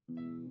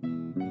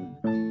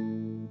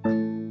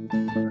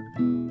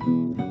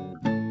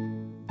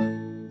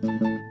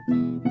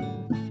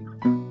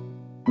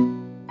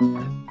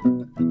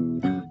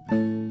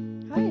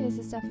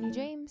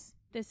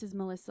This is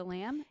Melissa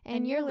Lamb,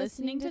 And you're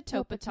listening to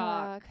Topa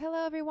Talk.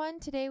 Hello, everyone.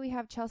 Today we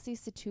have Chelsea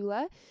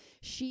Satula.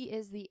 She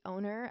is the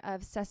owner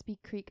of Sespe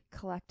Creek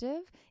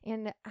Collective.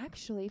 And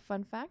actually,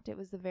 fun fact, it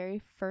was the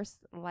very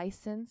first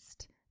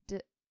licensed...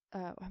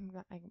 I'm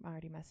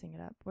already messing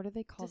it up. What do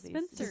they call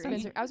Dispensary. these?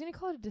 Dispensary. I was going to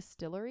call it a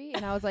distillery,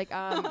 and I was like,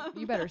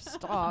 you better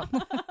stop.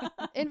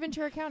 In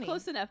Ventura County.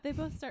 Close enough. They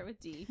both start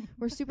with D.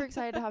 We're super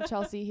excited to have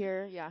Chelsea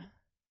here. Yeah.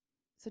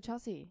 So,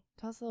 Chelsea,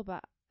 tell us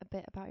a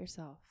bit about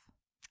yourself.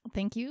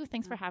 Thank you.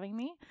 Thanks for having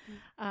me.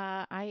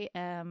 I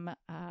am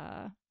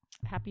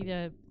happy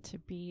to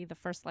be the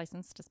first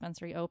licensed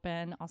dispensary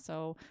open.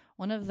 Also,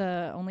 one of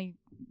the only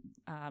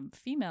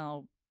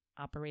female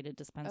operated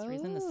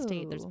dispensaries in the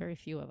state. There's very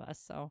few of us.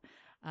 So,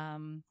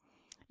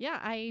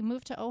 I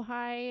moved to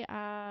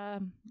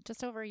Ojai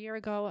just over a year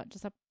ago,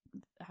 just up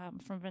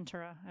from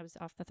Ventura. I was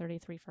off the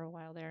 33 for a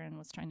while there and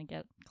was trying to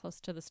get close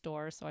to the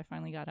store. So I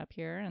finally got up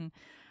here. And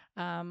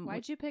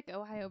why'd you pick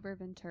Ojai over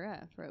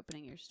Ventura for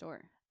opening your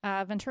store?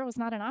 Ventura was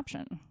not an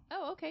option.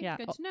 Oh, okay. Yeah.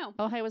 Good to know.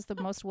 Ojai was the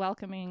most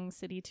welcoming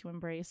city to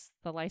embrace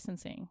the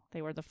licensing.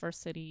 They were the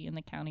first city in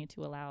the county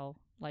to allow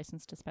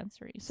licensed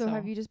dispensaries. So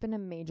have you just been a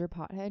major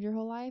pothead your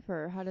whole life,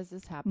 or how does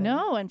this happen?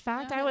 No, in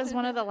fact, I was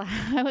one of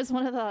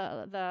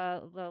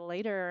the the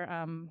later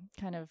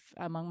kind of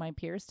among my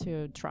peers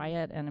to try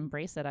it and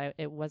embrace it.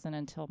 It wasn't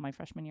until my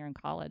freshman year in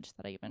college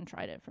that I even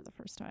tried it for the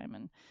first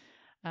time,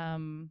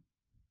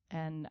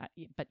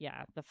 but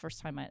the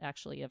first time it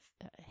actually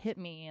hit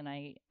me and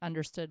I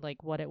understood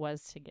like what it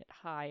was to get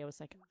high, I was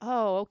like,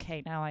 oh,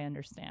 okay, now I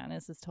understand.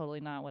 This is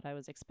totally not what I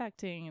was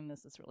expecting, and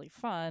this is really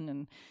fun.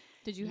 And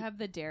did you have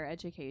the DARE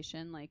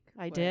education?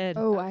 I did.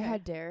 Oh, okay. I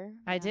had DARE.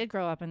 I did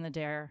grow up in the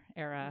DARE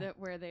era.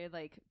 Where they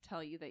like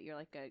tell you that you're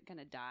like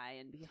gonna die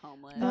and be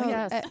homeless. Oh,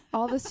 yes.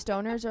 All the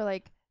stoners are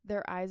like,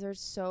 their eyes are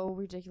so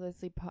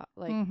ridiculously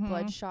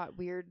bloodshot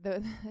weird.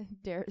 The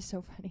DARE is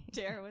so funny.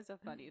 DARE was a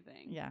funny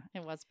thing. Yeah,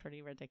 it was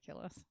pretty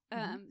ridiculous.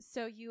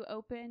 So you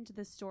opened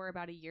the store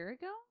about a year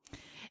ago?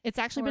 It's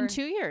actually been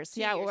 2 years.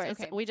 2 yeah, years,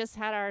 okay. We just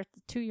had our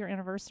 2-year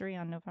anniversary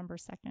on November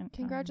 2nd.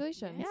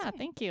 Congratulations. Yeah,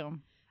 thank you.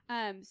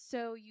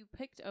 So you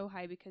picked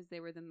Ojai because they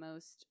were the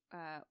most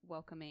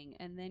welcoming,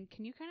 and then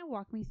can you kind of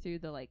walk me through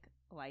the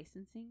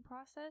licensing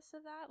process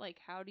of that? Like,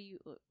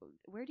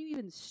 where do you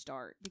even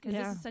start? Because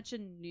this is such a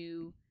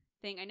new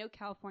thing. I know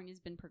California's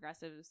been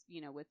progressive,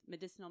 with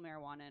medicinal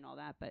marijuana and all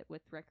that, but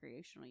with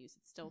recreational use,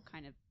 it's still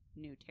kind of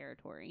new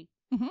territory.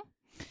 Mm-hmm.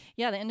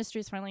 Yeah, the industry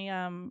is finally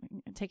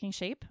taking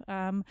shape.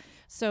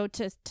 So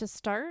to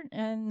start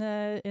in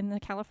the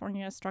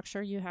California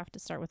structure, you have to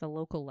start with a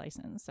local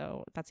license.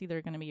 So that's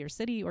either going to be your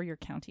city or your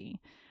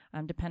county,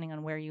 depending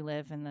on where you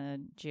live and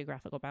the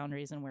geographical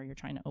boundaries and where you're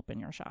trying to open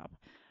your shop.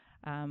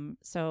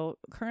 So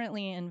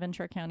currently in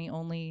Ventura County,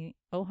 only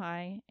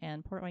Ojai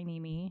and Port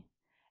Hueneme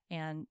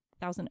and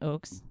Thousand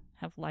Oaks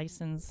have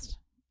licensed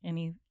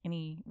any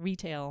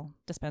retail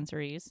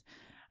dispensaries.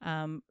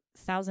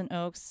 Thousand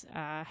Oaks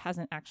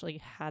hasn't actually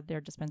had their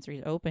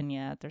dispensaries open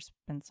yet. There's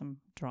been some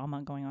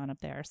drama going on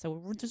up there.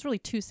 So there's really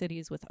 2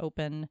 cities with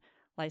open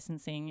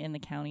licensing in the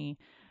county.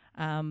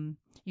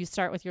 You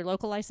start with your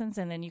local license,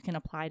 and then you can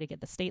apply to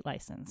get the state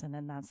license. And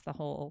then that's the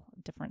whole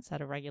different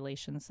set of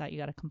regulations that you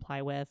got to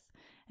comply with.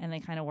 And they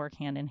kind of work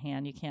hand in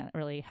hand. You can't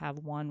really have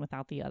one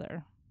without the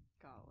other.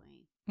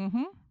 Golly.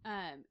 Mm-hmm.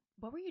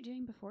 What were you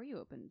doing before you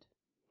opened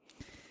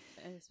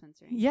a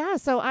dispensary? Yeah,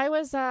 so I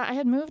was I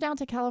had moved out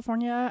to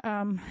California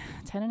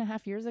 10 and a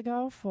half years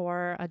ago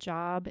for a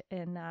job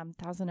in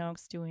Thousand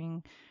Oaks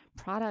doing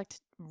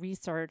product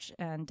research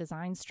and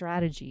design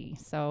strategy.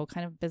 So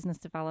kind of business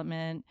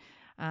development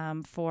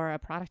for a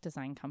product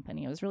design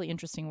company. It was really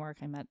interesting work.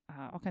 I met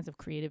all kinds of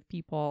creative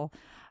people,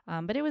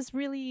 but it was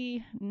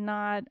really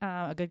not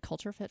a good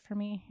culture fit for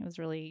me. It was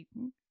really...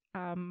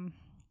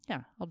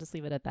 I'll just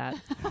leave it at that.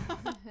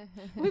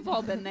 We've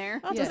all been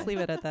there. I'll just leave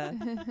it at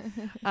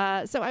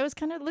that. So I was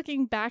kind of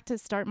looking back to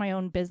start my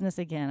own business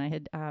again. I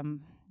had,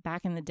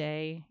 back in the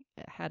day,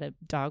 had a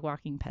dog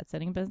walking pet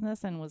sitting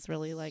business and was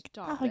really like,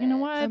 you know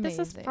what? Amazing.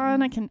 This is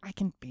fun. I can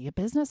be a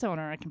business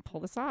owner. I can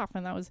pull this off.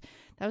 And that was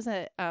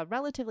a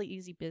relatively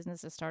easy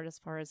business to start as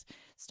far as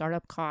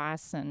startup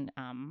costs and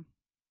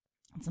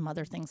some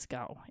other things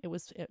go.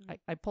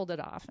 I pulled it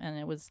off, and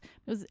it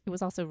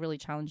was also really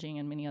challenging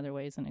in many other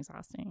ways and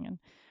exhausting.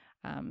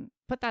 And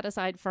put that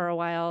aside for a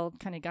while,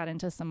 kind of got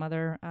into some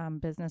other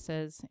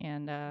businesses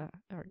and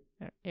or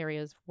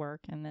areas of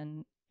work, and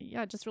then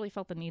just really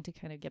felt the need to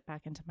kind of get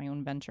back into my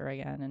own venture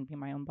again and be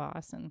my own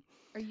boss. And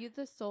are you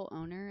the sole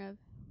owner of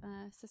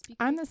Sespe Creek?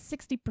 I'm the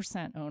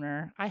 60%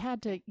 owner. I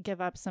had to give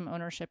up some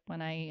ownership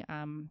when I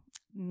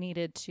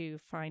needed to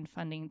find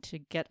funding to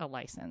get a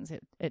license.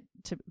 It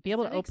to be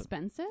able to open.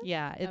 Expensive?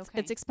 Yeah,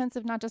 it's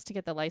expensive not just to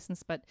get the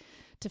license, but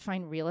to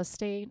find real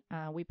estate.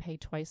 We pay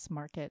twice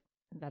market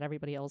that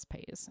everybody else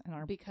pays in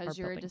our because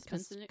you're a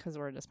dispensary. Because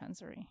we're a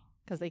dispensary.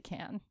 Because they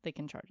can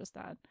charge us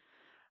that.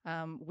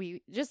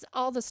 We just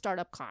all the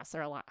startup costs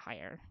are a lot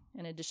higher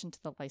in addition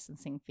to the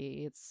licensing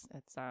fee. It's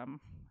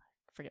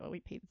forget what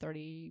we paid,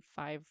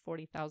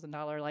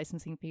 $40,000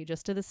 licensing fee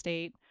just to the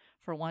state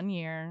for 1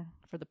 year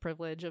for the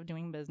privilege of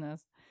doing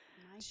business.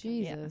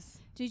 Jesus.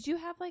 Did you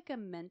have like a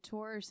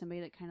mentor or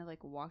somebody that kind of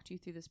like walked you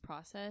through this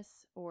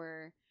process,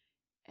 or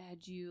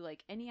had you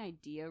like any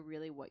idea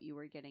really what you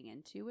were getting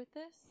into with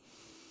this?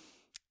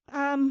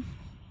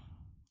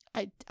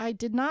 I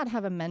did not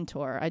have a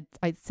mentor.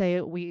 I'd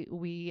say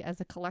we as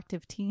a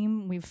collective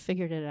team, we've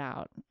figured it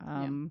out.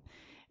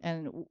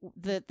 And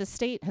the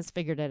state has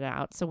figured it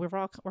out. So we're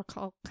all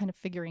kind of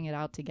figuring it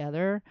out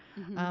together.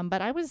 Mm-hmm.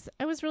 But I was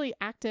really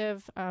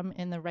active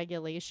in the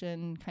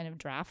regulation kind of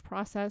draft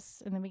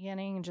process in the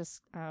beginning,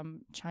 just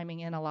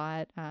chiming in a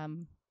lot.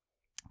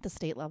 The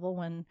state level,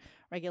 when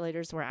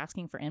regulators were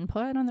asking for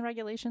input on the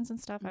regulations and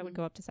stuff, I would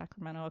go up to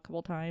Sacramento a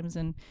couple times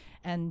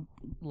and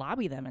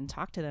lobby them and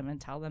talk to them and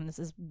tell them this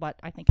is what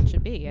I think it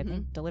should be. I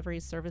think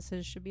delivery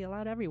services should be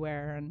allowed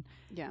everywhere and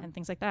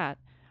things like that.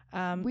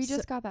 We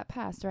just got that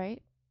passed,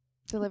 right?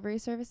 Delivery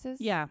services?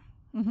 Yeah.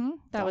 Mm-hmm.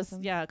 That was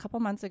awesome. a couple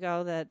months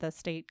ago that the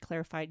state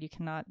clarified you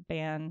cannot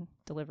ban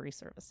delivery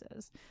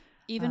services.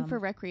 Even for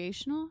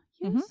recreational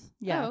use? Mm-hmm.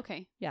 Yeah. Oh,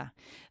 okay. Yeah.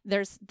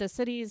 There's the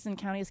cities and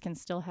counties can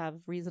still have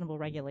reasonable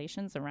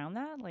regulations around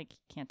that. Like, you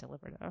can't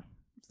deliver to a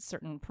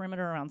certain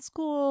perimeter around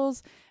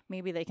schools.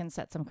 Maybe they can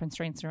set some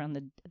constraints around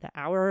the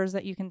hours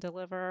that you can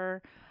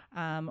deliver.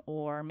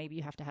 Or maybe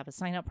you have to have a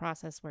sign up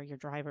process where your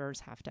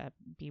drivers have to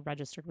be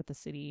registered with the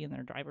city and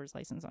their driver's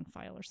license on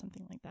file or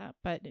something like that.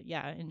 But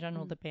yeah, in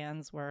general, the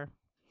bans were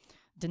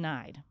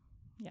denied.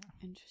 Yeah.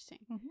 Interesting.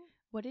 Mm-hmm.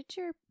 What did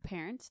your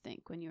parents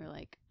think when you were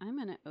like, I'm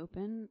going to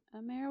open a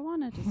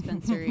marijuana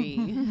dispensary?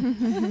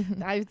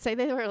 I would say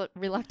they were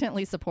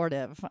reluctantly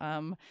supportive.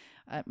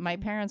 My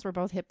parents were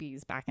both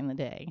hippies back in the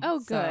day. Oh,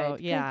 good. So,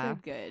 yeah.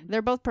 Good.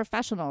 They're both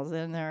professionals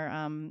and they're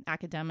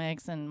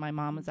academics. And my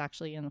mom was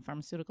actually in the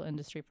pharmaceutical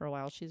industry for a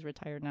while. She's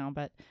retired now.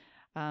 But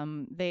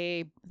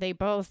they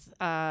both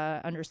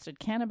understood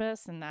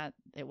cannabis and that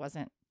it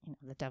wasn't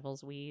the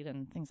devil's weed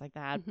and things like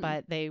that. Mm-hmm.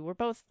 But they were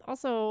both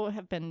also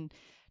have been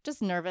just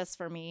nervous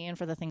for me and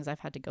for the things I've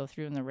had to go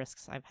through and the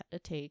risks I've had to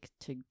take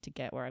to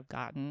get where I've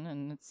gotten.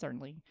 And it's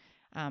certainly,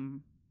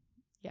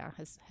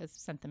 has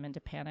sent them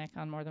into panic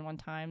on more than one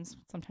times.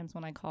 Sometimes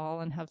when I call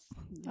and have,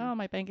 oh,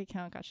 my bank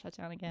account got shut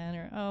down again,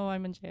 or, oh,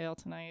 I'm in jail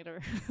tonight,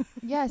 or.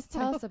 Yes.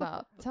 Tell us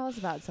about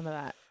some of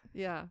that.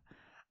 Yeah.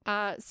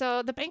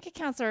 So the bank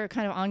accounts are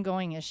kind of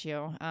ongoing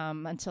issue.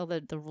 Until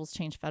the rules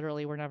change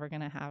federally, we're never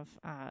going to have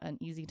an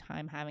easy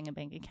time having a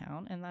bank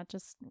account. And that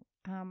just,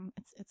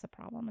 it's a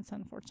problem. It's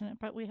unfortunate,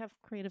 but we have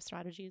creative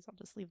strategies. I'll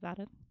just leave that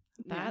at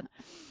that.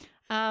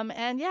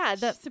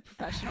 That's a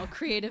professional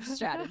creative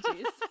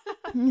strategies.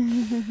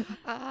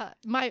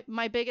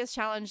 My biggest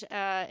challenge,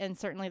 and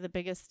certainly the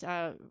biggest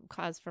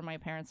cause for my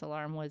parents'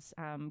 alarm was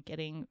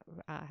having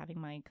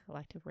my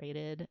collective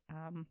rated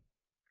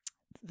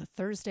the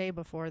Thursday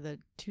before the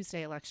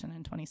Tuesday election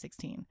in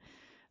 2016.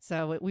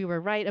 So we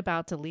were right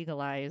about to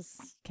legalize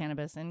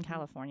cannabis in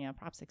California.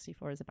 Prop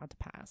 64 is about to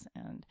pass.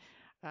 And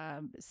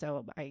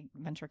so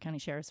Ventura County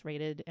Sheriff's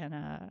raided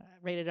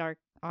our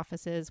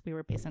offices. We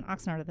were based in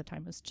Oxnard at the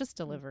time. It was just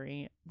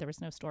delivery. There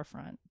was no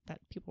storefront that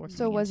people were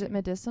So was it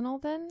medicinal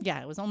then?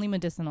 Yeah, it was only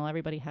medicinal.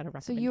 Everybody had a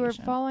recommendation. So you were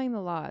following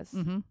the laws?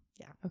 Mm-hmm.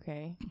 Yeah.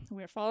 Okay.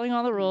 We were following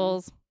all the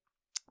rules.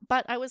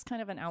 But I was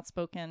kind of an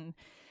outspoken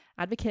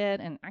advocate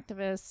and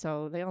activist,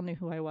 so they all knew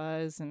who I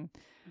was, and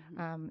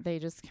they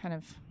just kind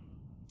of,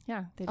 they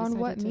decided on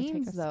what to means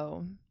take us.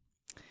 though?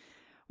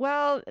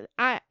 Well,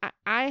 I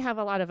have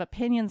a lot of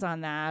opinions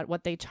on that.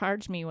 What they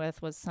charged me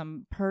with was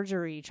some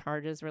perjury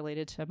charges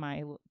related to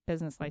my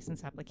business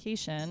license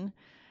application,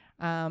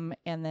 and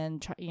then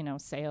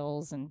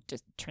sales and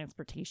just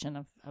transportation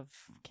of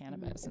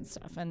cannabis and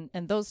stuff, and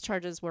those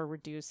charges were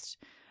reduced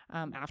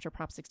after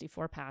Prop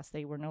 64 passed.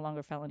 They were no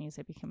longer felonies;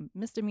 they became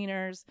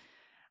misdemeanors.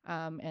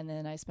 And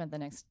then I spent the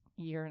next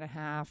year and a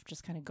half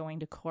just kind of going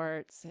to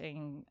court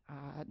saying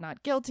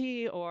not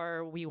guilty,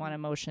 or we want a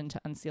motion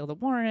to unseal the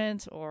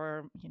warrant,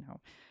 or,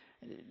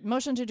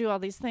 motion to do all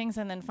these things.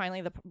 And then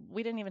finally,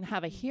 we didn't even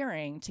have a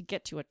hearing to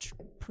get to a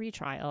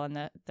pre-trial, and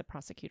the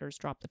prosecutors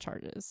dropped the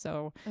charges.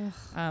 So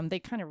they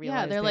kind of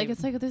realized. Yeah, they're like,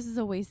 it's like, this is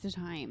a waste of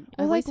time.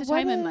 Well, A waste of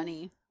time and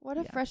money. What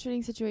a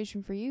frustrating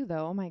situation for you,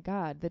 though. Oh, my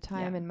God. The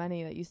time and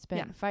money that you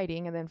spent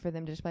fighting, and then for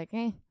them to just be like,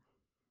 eh.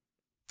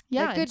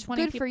 Yeah, like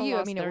good for you.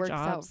 I mean, it works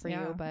out for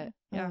you, but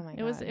yeah, oh my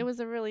God. It was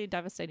a really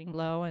devastating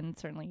blow, and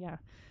certainly,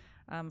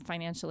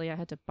 financially, I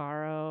had to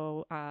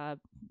borrow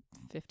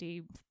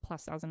 $50,000+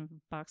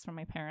 from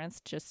my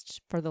parents just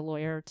for the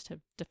lawyer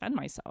to defend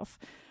myself,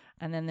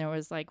 and then there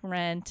was like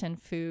rent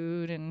and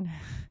food and.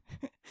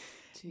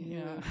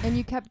 And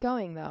you kept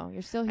going though.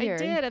 You're still here. I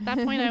did. At that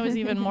point, I was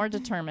even more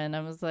determined.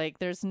 I was like,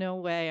 "There's no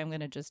way I'm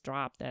going to just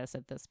drop this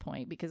at this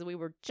point," because we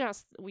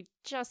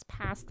just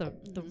passed the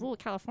rule.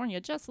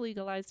 California just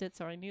legalized it,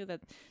 so I knew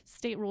that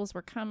state rules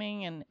were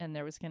coming, and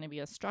there was going to be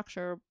a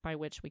structure by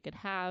which we could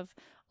have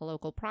a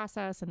local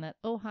process, and that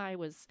Ojai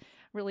was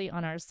really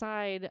on our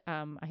side.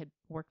 I had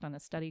worked on a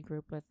study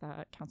group with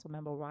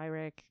Councilmember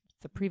Wyrick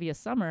the previous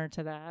summer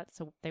to that.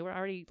 So they were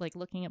already like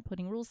looking at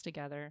putting rules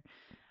together.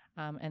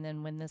 And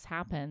then when this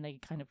happened, they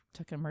kind of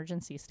took an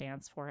emergency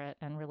stance for it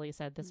and really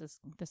said, this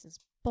is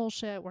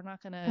bullshit. We're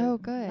not going to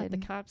let the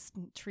cops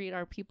treat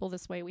our people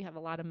this way. We have a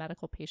lot of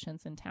medical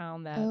patients in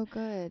town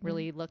that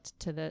really looked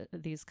to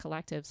these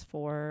collectives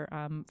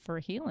for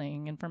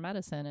healing and for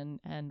medicine.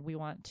 And we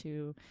want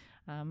to,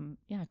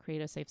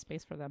 create a safe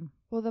space for them.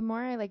 Well, the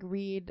more I like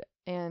read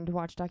and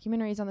watch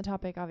documentaries on the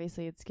topic,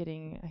 obviously it's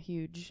getting a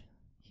huge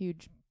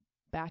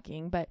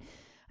backing, but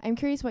I'm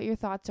curious what your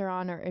thoughts are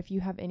on, or if you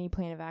have any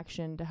plan of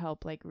action to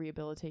help like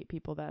rehabilitate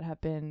people that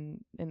have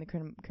been in the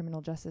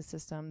criminal justice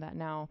system, that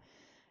now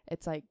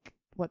it's like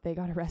what they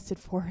got arrested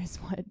for is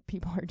what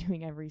people are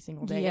doing every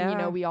single day. Yeah.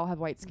 And, we all have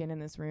white skin in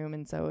this room,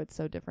 and so it's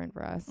so different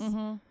for us.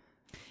 Mm-hmm.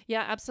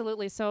 Yeah,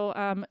 absolutely. So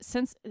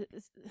since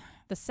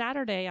the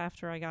Saturday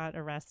after I got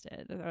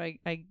arrested,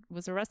 I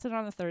was arrested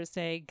on the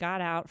Thursday,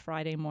 got out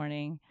Friday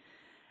morning,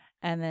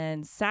 and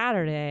then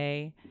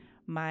Saturday,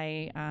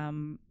 my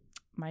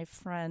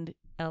friend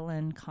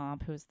Ellen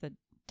Comp, who's the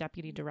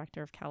deputy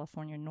director of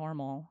California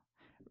Normal,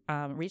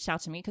 reached out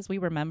to me because we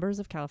were members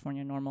of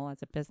California Normal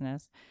as a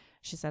business.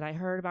 She said, I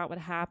heard about what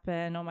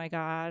happened. Oh my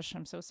gosh,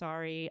 I'm so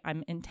sorry.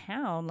 I'm in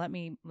town. Let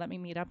me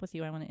meet up with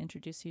you. I want to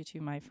introduce you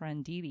to my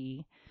friend Dee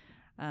Dee.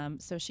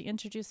 So she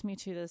introduced me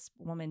to this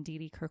woman, Dee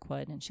Dee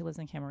Kirkwood, and she lives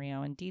in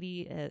Camarillo. And Dee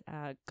Dee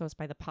goes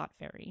by the Pot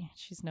Fairy.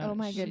 She's known. Oh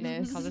my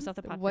goodness! She calls herself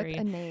the Pot Fairy.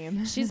 What a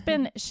name! She's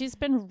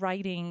been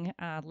writing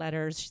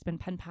letters. She's been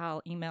pen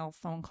pal, email,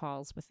 phone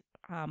calls with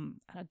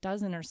a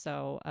dozen or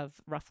so of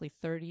roughly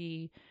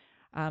 30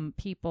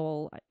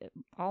 people,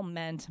 all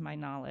men to my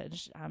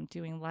knowledge,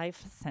 doing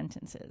life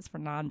sentences for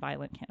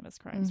nonviolent cannabis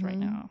crimes right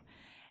now.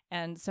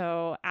 And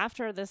so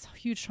after this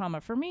huge trauma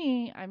for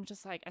me, I'm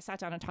just like, I sat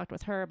down and talked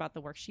with her about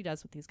the work she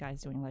does with these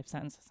guys doing life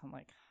sentences. I'm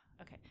like,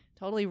 okay,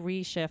 totally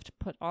reshift,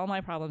 put all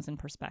my problems in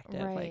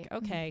perspective. Right. Like,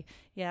 okay,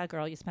 yeah,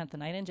 girl, you spent the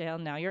night in jail.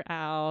 Now you're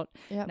out.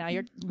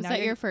 Yep. Was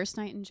that your first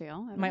night in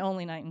jail? My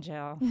only night in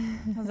jail.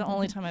 That was the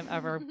only time I've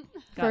ever gotten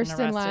First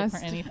and arrested last.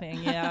 for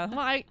anything. Yeah. Well,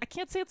 I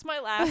can't say it's my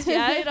last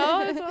yet,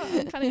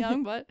 I'm kind of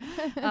young, but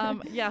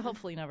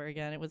hopefully never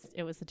again. It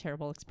was a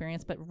terrible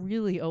experience, but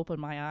really opened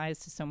my eyes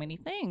to so many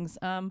things.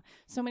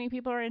 So many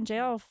people are in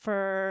jail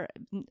for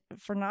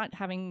not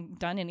having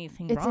done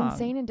anything wrong. It's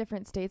insane in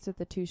different states with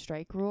the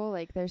 2-strike rule.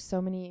 Like there's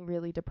so many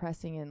really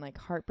depressing and like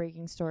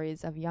heartbreaking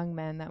stories of young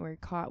men that were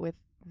caught with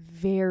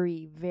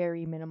very,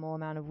 very minimal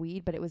amount of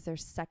weed, but it was their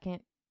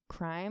second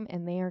crime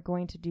and they are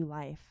going to do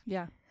life.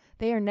 Yeah.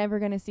 They are never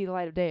going to see the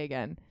light of day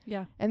again.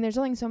 Yeah. And there's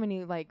only so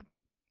many like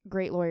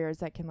great lawyers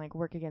that can like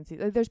work against these.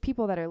 Like, there's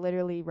people that are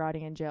literally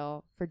rotting in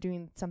jail for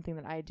doing something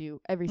that I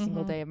do every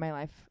single day of my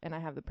life, and I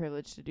have the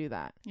privilege to do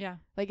that. Yeah.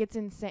 Like it's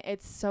insane.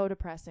 It's so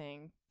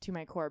depressing to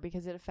my core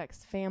because it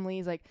affects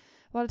families. Like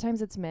a lot of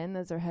times it's men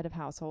as their head of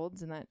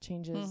households, and that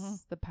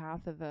changes the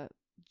path of the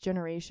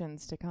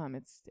generations to come.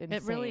 It's insane.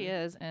 It really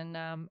is. And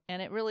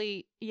it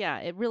really,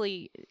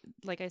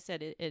 like I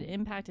said, it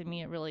impacted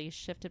me. It really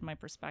shifted my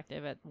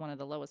perspective at one of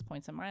the lowest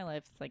points in my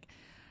life. It's like,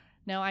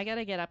 no, I got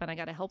to get up and I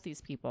got to help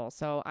these people.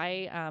 So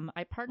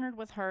I partnered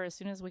with her as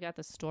soon as we got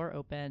the store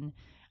open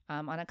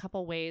on a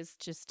couple ways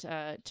just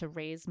to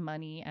raise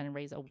money and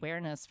raise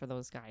awareness for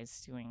those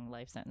guys doing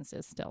life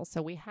sentences still.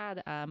 So we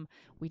had,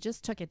 we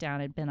just took it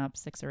down. It'd been up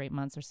 6 or 8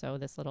 months or so,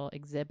 this little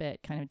exhibit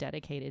kind of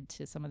dedicated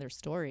to some of their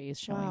stories,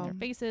 showing their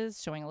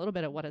faces, showing a little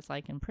bit of what it's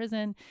like in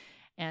prison.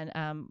 And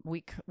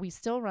we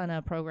still run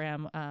a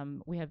program.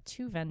 We have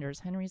 2 vendors,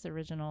 Henry's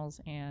Originals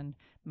and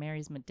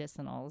Mary's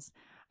Medicinals.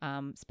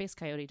 Space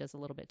Coyote does a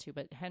little bit too,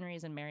 but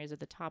Henry's and Mary's are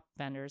the top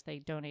vendors. They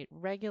donate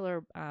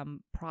regular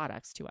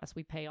products to us.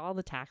 We pay all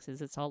the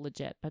taxes. It's all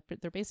legit, but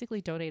they're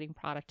basically donating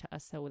product to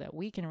us so that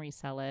we can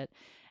resell it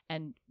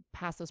and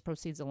pass those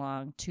proceeds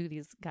along to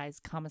these guys'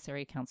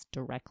 commissary accounts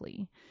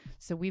directly.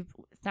 So we've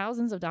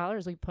thousands of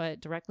dollars we put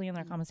directly in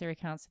their commissary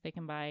accounts so they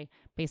can buy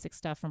basic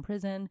stuff from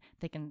prison.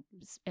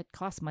 It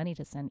costs money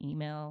to send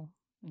email.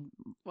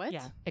 What?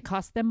 Yeah. It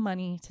costs them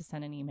money to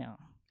send an email.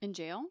 In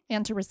jail?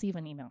 And to receive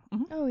an email.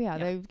 Mm-hmm. Oh,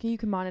 yeah. You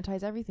can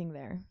monetize everything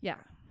there. Yeah.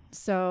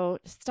 So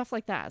stuff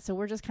like that. So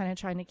we're just kind of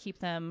trying to keep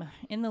them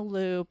in the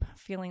loop,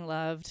 feeling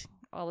loved,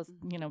 all this,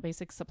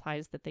 basic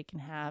supplies that they can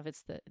have.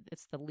 It's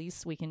the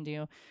least we can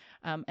do.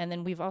 And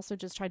then we've also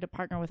just tried to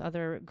partner with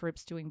other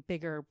groups doing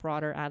bigger,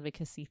 broader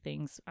advocacy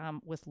things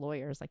with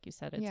lawyers. Like you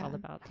said, it's all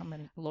about how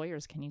many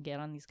lawyers can you get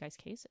on these guys'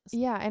 cases.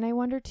 Yeah. And I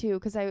wonder too,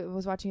 because I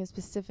was watching a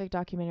specific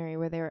documentary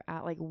where they were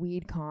at like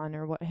WeedCon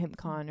or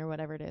HempCon or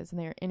whatever it is. And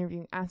they were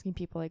interviewing, asking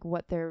people like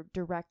what their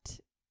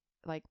direct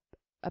like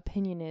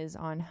opinion is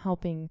on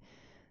helping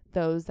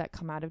those that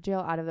come out of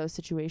jail, out of those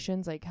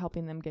situations, like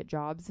helping them get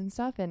jobs and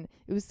stuff. And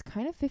it was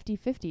kind of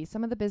 50-50.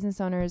 Some of the business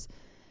owners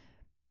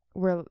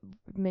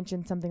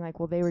mentioned something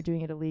like, well, they were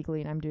doing it illegally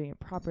and I'm doing it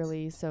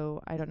properly,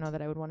 so I don't know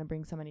that I would want to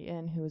bring somebody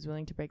in who was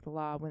willing to break the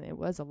law when it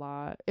was a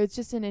law. It's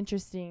just an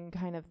interesting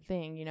kind of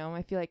thing,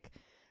 I feel like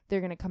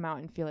they're going to come out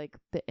and feel like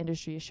the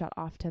industry is shut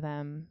off to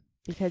them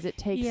because it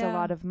takes a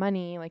lot of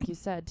money, like you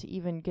said, to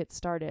even get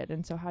started.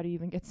 And so how do you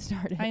even get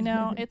started? I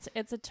know it's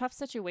a tough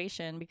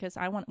situation, because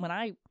when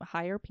I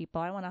hire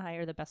people, I want to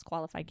hire the best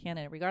qualified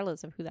candidate,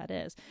 regardless of who that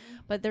is.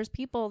 But there's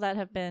people that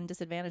have been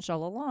disadvantaged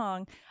all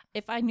along.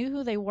 If I knew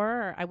who they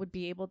were, I would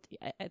be able to.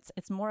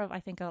 It's more of, I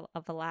think,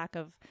 of the lack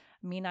of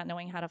me not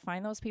knowing how to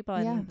find those people,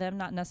 and them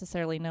not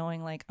necessarily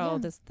knowing, like, oh,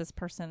 this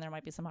person, there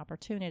might be some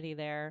opportunity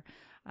there.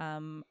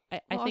 I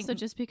think also,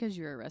 just because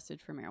you're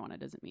arrested for marijuana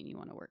doesn't mean you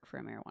want to work for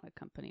a marijuana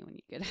company when you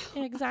get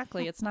out.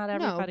 Exactly. It's not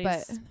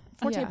everybody's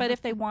forte, but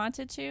if they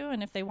wanted to,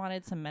 and if they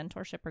wanted some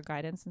mentorship or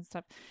guidance and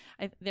stuff,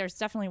 there's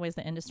definitely ways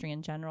the industry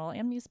in general,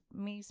 and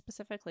me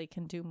specifically,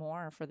 can do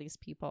more for these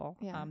people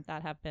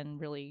that have been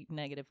really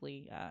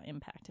negatively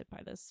impacted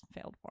by this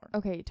failed war.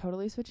 Okay,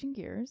 totally switching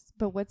gears,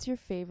 but what's your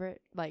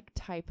favorite, like,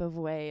 type of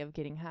way of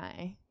getting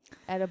high?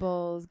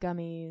 Edibles,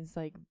 gummies,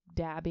 like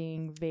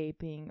dabbing,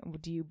 vaping?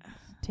 Do you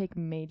take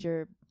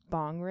major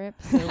bong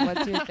rips, or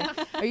what's your thing?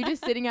 Are you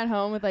just sitting at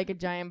home with like a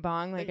giant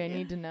bong? Like, I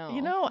need to know.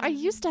 You know, I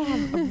used to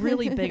have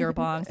really bigger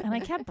bongs, and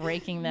I kept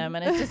breaking them,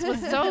 and it just was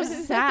so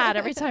sad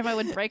every time I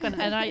would break one,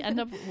 and I end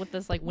up with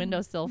this like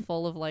windowsill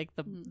full of like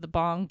the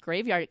bong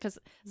graveyard, because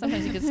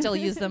sometimes you could still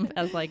use them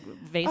as like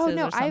vases or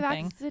something. I've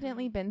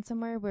accidentally been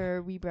somewhere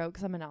where we broke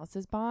someone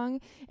else's bong,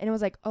 and it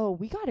was like, oh,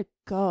 we gotta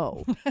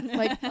go.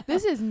 Like,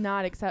 this is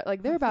not accept.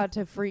 Like, they're about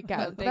to freak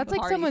out. That's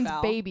like someone's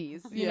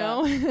babies, you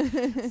know.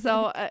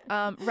 So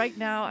right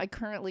now, I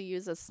currently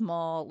use a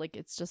small, like,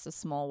 it's just a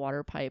small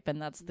water pipe,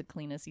 and that's the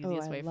cleanest,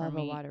 easiest way for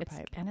me.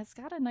 And it's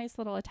got a nice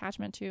little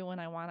attachment too. When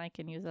I want, I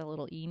can use a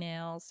little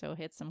e-nail, so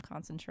hit some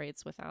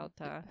concentrates without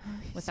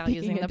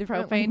using the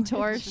propane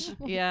torch.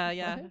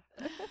 Yeah.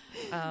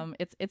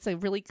 It's a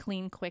really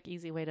clean, quick,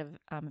 easy way to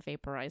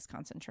vaporize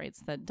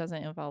concentrates that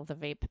doesn't involve the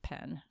vape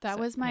pen. That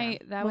was my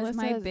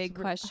big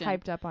question.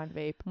 Hyped up on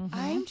vape. Mm-hmm.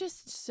 I'm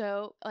just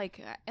so,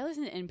 like, I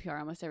listen to NPR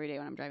almost every day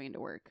when I'm driving into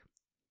work.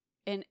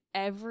 And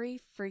every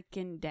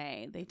freaking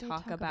day they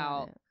talk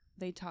about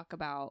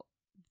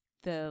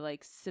the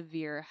like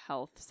severe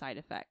health side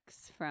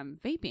effects from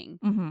vaping.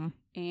 Mm-hmm.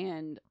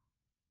 And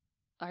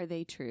are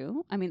they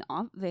true? I mean,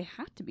 they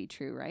have to be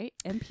true, right?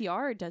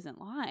 NPR doesn't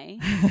lie.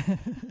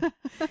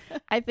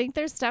 I think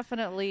there's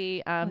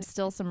definitely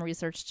still some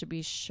research to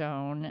be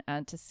shown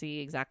to see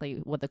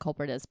exactly what the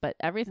culprit is. But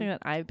everything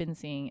that I've been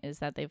seeing is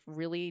that they've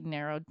really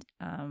narrowed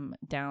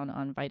down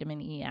on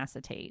vitamin E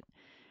acetate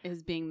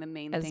as being the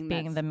main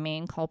the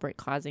main culprit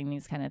causing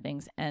these kind of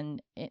things.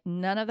 And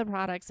none of the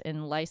products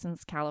in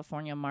licensed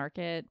California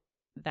market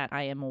that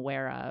I am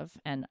aware of,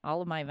 and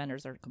all of my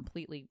vendors are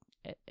completely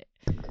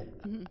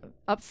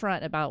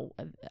upfront about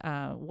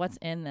what's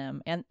in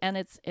them, and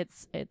it's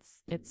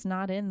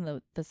not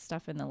in the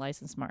stuff in the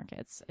licensed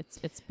markets.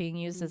 It's being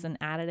used as an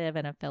additive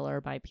and a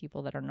filler by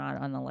people that are not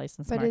on the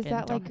licensed market. But is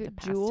that like a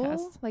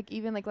Juul? Like,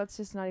 even like, let's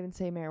just not even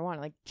say marijuana,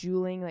 like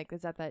juuling, like,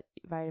 is that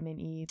vitamin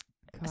E?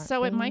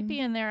 So it might be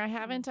in there. I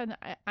haven't done.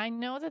 I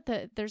know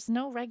that there's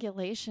no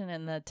regulation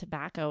in the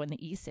tobacco and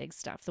the e-cig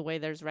stuff the way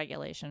there's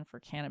regulation for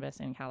cannabis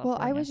in California.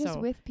 Well, I was just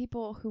with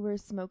people who were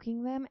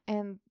smoking them,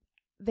 and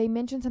they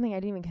mentioned something I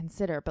didn't even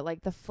consider, but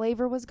like the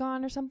flavor was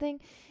gone or something,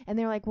 and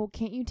they're like, well,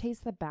 can't you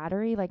taste the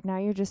battery? Like, now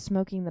you're just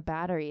smoking the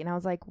battery. And I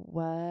was like,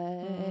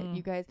 what?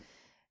 You guys...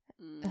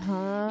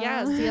 Huh?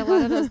 Yeah, see, a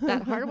lot of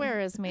that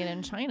hardware is made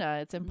in China.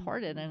 It's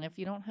imported, and if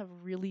you don't have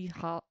really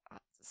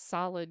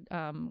solid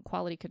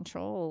quality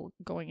control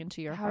going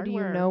into your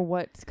hardware, how do you know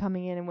what's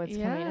coming in and what's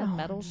coming out?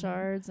 Metal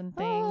shards and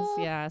things.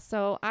 Yeah,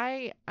 so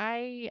I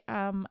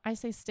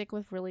say stick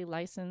with really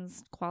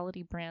licensed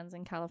quality brands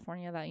in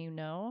California that you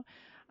know.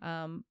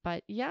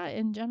 But yeah,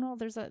 in general,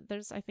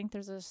 I think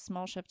there's a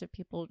small shift of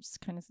people just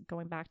kind of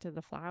going back to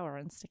the flower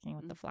and sticking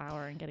with the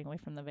flower and getting away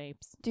from the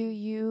vapes. Do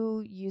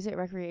you use it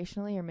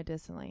recreationally or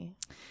medicinally?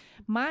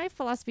 My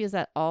philosophy is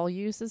that all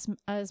use is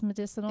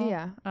medicinal.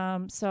 Yeah.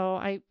 So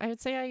I would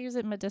say I use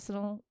it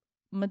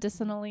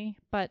medicinally,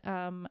 but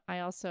I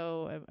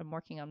also am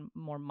working on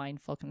more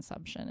mindful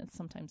consumption. It's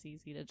sometimes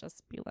easy to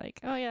just be like,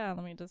 oh yeah,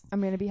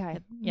 I'm gonna be high.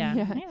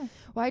 Yeah.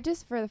 Well, I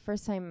just, for the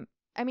first time,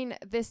 I mean,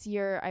 this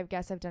year, I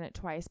guess I've done it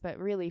twice, but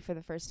really for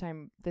the first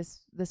time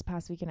this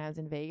past weekend, I was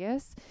in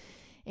Vegas,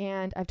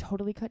 and I've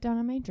totally cut down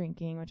on my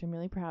drinking, which I'm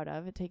really proud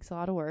of. It takes a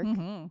lot of work,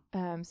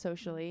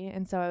 socially.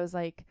 And so I was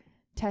like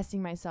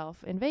testing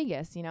myself in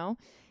Vegas, you know,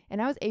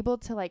 and I was able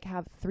to like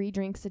have 3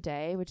 drinks a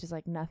day, which is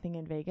like nothing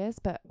in Vegas.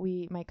 But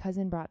my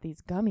cousin brought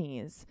these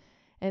gummies,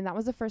 and that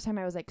was the first time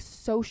I was like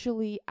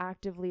socially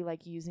actively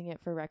like using it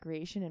for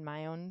recreation in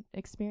my own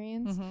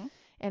experience.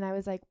 And I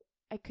was like,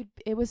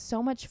 it was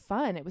so much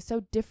fun. It was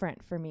so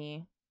different for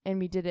me. And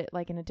we did it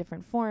like in a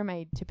different form.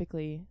 I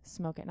typically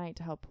smoke at night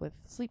to help with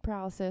sleep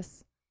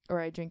paralysis,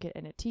 or I drink it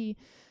in a tea.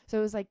 So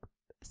it was like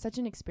such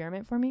an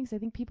experiment for me, because I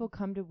think people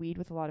come to weed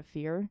with a lot of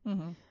fear.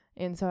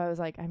 And so I was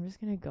like, I'm just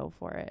going to go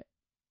for it.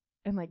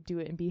 and like do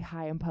it and be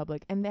high in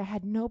public. And I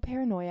had no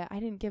paranoia. I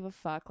didn't give a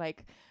fuck.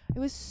 Like it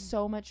was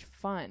so much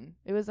fun.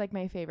 It was like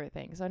my favorite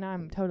thing. So now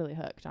I'm totally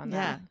hooked on Yeah,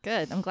 that.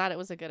 good. I'm glad it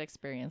was a good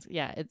experience.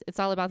 Yeah, it's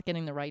all about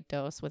getting the right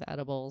dose with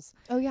edibles.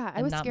 Oh yeah, I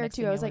and was not scared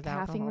too. mixing I it was like with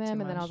halving alcohol them,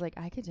 too and then I much. was like,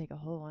 I could take a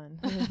whole one.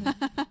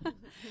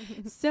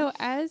 So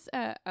as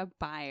a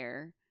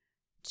buyer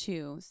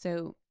too,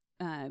 so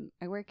I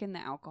work in the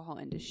alcohol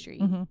industry,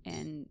 Mhm.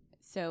 and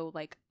so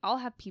like I'll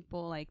have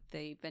people like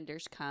the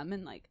vendors come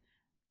and like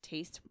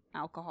taste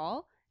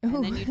alcohol, and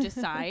then you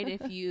decide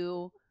if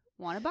you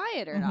want to buy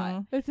it or not.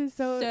 Mhm. This is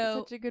So-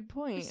 such a good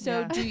point.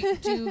 So Yeah.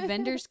 do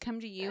vendors come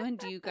to you, and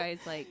do you guys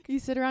like You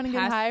sit around and get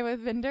pass- high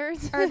with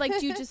vendors, or like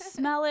do you just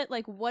smell it?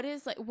 Like what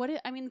is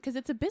I mean, because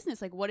it's a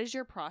business. Like what is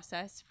your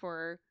process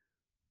for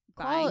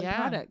buying Yeah.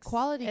 products?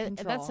 quality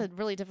control? That's a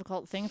really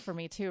difficult thing for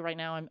me too. Right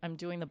now, I'm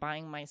doing the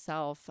buying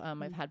myself.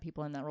 I've had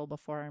people in that role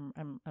before.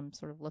 I'm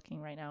sort of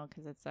looking right now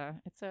because it's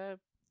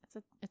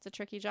a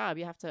tricky job.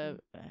 You have to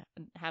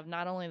have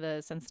not only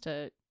the sense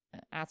to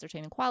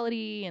ascertain the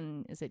quality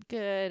and is it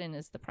good and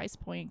is the price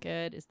point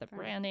good, is the Right.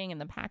 branding and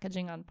the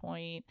packaging on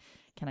point,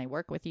 can I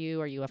work with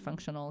you, are you a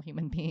functional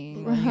human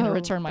being, are you going to Whoa,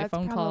 return my that's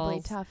phone probably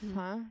calls? tough,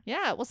 huh?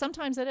 Yeah, well,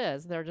 sometimes it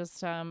is. They're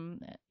just,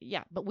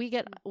 but we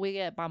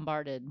get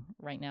bombarded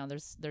right now.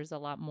 There's a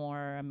lot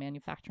more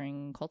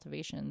manufacturing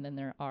cultivation than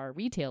there are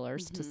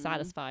retailers to Mhm.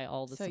 satisfy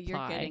all the So supply.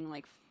 you're getting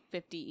like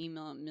 50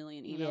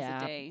 million emails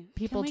Yeah. a day.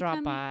 People Can we drop come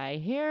in?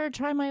 by. Here,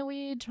 try my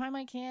weed, try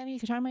my candy,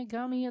 try my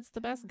gummy. It's the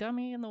best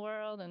gummy in the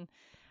world. And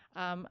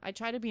I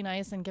try to be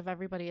nice and give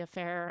everybody a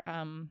fair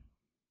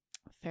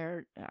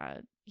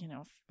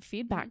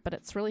feedback, but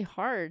it's really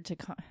hard to.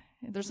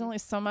 There's only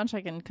so much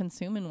I can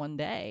consume in one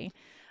day,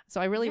 so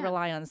I really Yeah.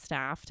 rely on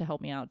staff to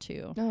help me out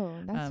too. Oh,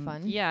 that's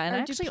fun. Yeah, and Or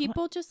actually, do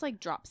people just like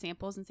drop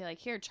samples and say like,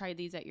 here, try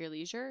these at your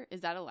leisure?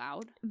 Is that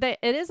allowed?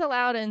 it is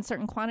allowed in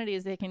certain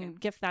quantities. They can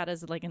gift that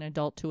as like an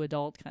adult to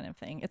adult kind of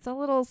thing. It's a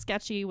little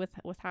sketchy with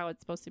how it's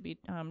supposed to be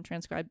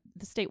transcribed.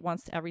 The state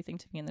wants everything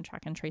to be in the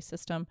track and trace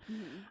system,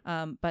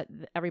 but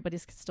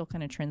everybody's still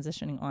kind of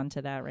transitioning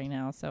onto that right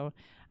now. So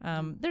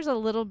there's a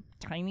little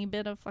tiny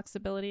bit of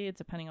flexibility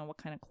depending on what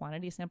kind of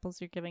quantity samples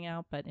you're giving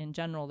out. But in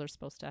general, they're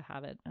supposed to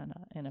have it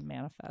in a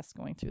manifest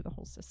going through the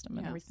whole system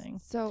and Yes. everything.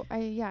 So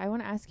I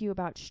want to ask you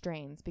about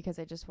strains because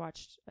I just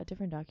watched a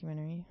different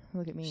documentary.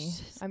 Look at me.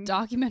 I'm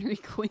Documentary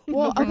queen.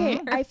 Well, over okay.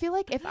 here. I feel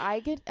like if I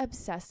get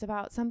obsessed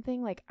about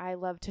something, like I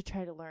love to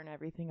try to learn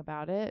everything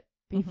about it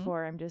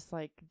before I'm just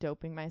like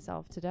doping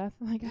myself to death,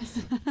 I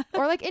guess.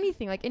 Or like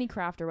anything, like any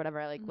craft or whatever.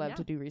 I like love Yeah.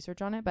 to do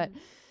research on it. But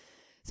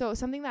so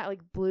something that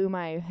like blew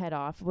my head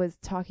off was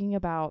talking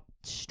about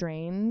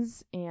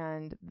strains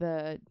and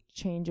the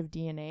change of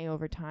DNA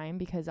over time,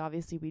 because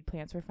obviously weed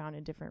plants were found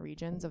in different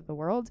regions of the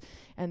world,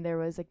 and there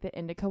was like the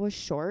indica was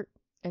short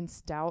and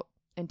stout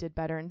and did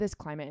better in this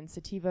climate, and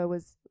sativa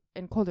was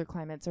in colder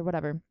climates or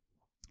whatever.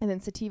 And then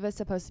sativa is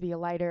supposed to be a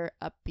lighter,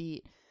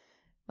 upbeat,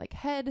 like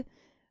head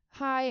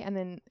high, and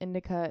then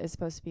indica is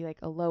supposed to be like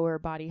a lower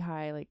body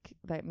high, like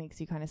that makes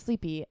you kind of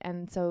sleepy.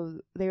 And so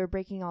they were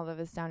breaking all of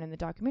this down in the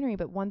documentary,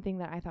 but one thing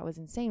that I thought was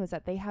insane was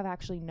that they have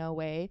actually no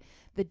way.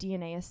 The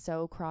DNA is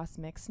so cross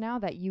mixed now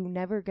that you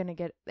never gonna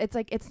get, it's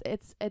like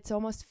it's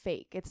almost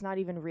fake. It's not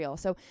even real.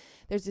 So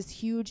there's this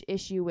huge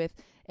issue with,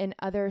 in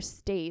other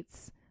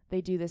states they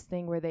do this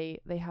thing where they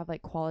have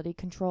like quality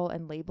control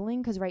and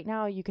labeling, because right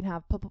now you can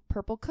have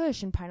Purple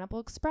Kush and Pineapple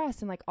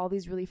Express and like all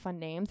these really fun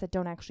names that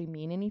don't actually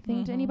mean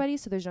anything to anybody,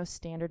 so there's no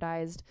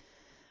standardized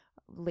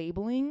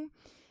labeling.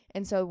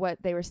 And so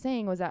what they were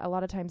saying was that a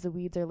lot of times the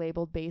weeds are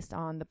labeled based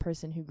on the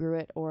person who grew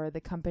it or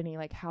the company,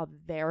 like how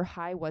their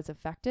high was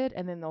affected,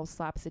 and then they'll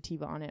slap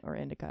sativa on it or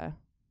indica.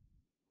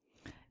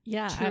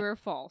 Yeah, True or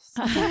false?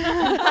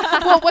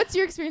 Well, what's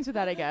your experience with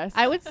that, I guess?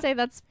 I would say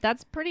that's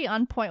pretty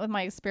on point with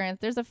my experience.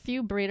 There's a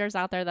few breeders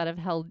out there that have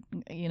held,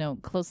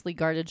 closely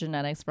guarded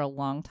genetics for a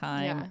long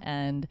time. Yeah.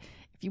 And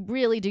if you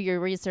really do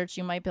your research,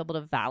 you might be able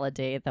to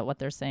validate that what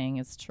they're saying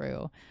is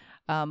true.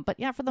 But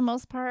yeah, for the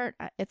most part,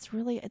 it's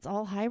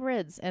all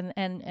hybrids, and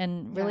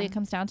really it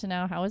comes down to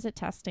now, how is it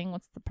testing?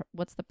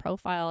 What's the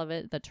profile of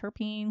it? The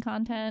terpene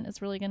content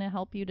is really going to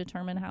help you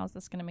determine how is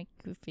this going to make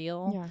you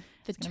feel. Yeah.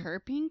 The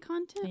terpene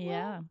content?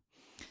 Yeah.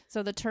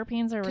 So the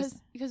terpenes are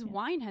because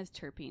wine has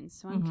terpenes,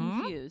 so I'm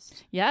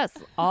confused. Yes,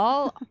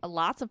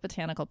 lots of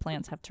botanical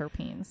plants have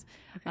terpenes.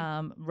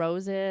 Okay.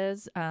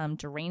 Roses,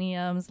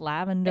 geraniums,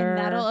 lavender. And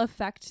that'll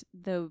affect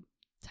the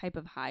type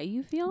of high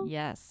you feel?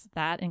 Yes,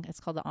 and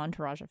it's called the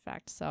entourage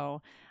effect.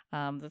 So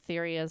the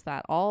theory is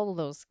that all of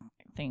those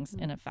things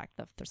in effect,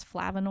 there's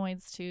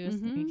flavonoids too, so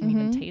you can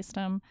even taste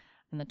them,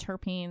 and the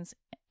terpenes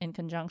in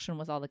conjunction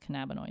with all the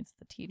cannabinoids,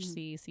 the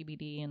THC,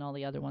 CBD, and all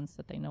the other ones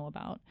that they know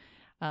about.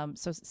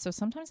 So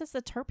sometimes it's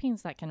the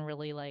terpenes that can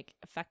really like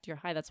affect your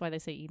high. That's why they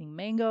say eating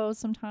mangoes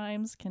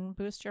sometimes can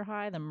boost your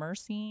high. The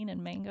myrcene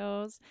in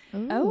mangoes.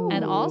 Oh.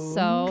 And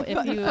also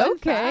if you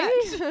okay,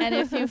 and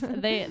if you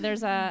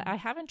I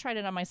haven't tried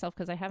it on myself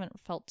because I haven't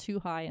felt too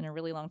high in a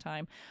really long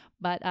time,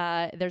 but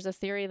there's a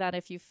theory that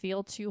if you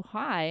feel too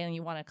high and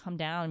you want to come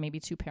down,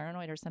 maybe too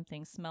paranoid or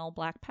something, smell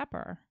black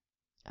pepper.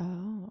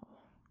 Oh.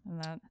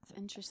 And That's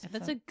interesting. it's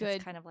That's a good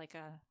it's kind of like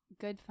a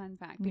good fun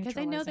fact, because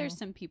I know there's neutralizing.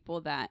 some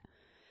people that,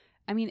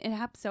 I mean, it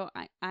happens. So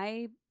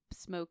I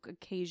smoke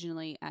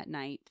occasionally at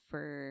night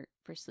for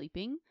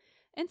sleeping,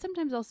 and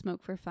sometimes I'll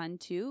smoke for fun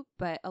too.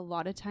 But a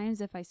lot of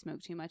times, if I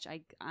smoke too much,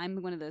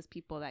 I'm one of those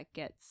people that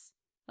gets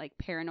like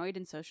paranoid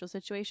in social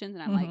situations,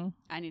 and I'm like,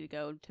 I need to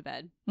go to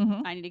bed.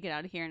 Mhm. I need to get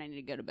out of here, and I need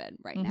to go to bed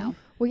right Mhm. now.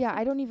 Well, yeah,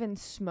 I don't even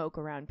smoke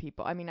around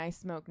people. I mean, I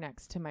smoke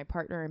next to my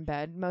partner in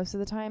bed most of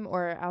the time,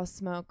 or I'll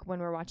smoke when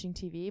we're watching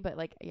TV. But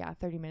like, yeah,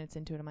 30 minutes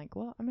into it, I'm like,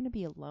 well, I'm going to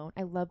be alone.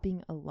 I love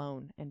being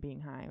alone and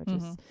being high, which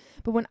is,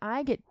 but when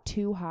I get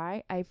too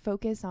high, I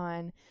focus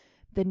on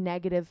the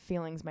negative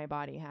feelings my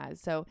body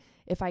has. So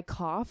if I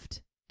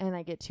coughed and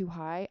I get too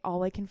high,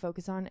 all I can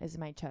focus on is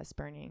my chest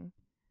burning.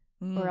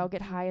 Or I'll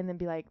get high and then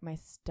be like, my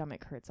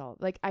stomach hurts all.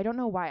 Like, I don't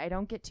know why. I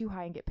don't get too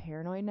high and get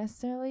paranoid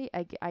necessarily.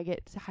 I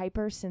get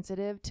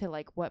hypersensitive to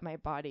like what my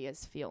body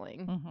is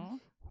feeling. Mhm.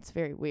 It's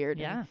very weird.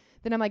 Yeah. And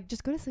then I'm like,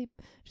 just go to sleep.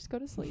 Just go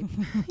to sleep.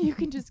 You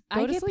can just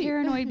go I to get sleep.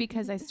 paranoid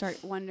because I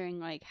start wondering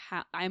like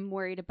how I'm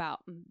worried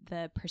about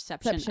the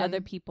perception Perception.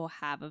 other people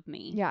have of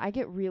me. Yeah, I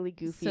get really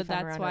goofy So if I'm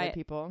that's around why other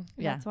people.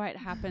 Yeah. That's why it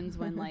happens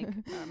when like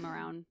I'm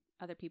around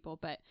other people.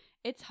 But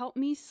it's helped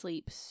me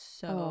sleep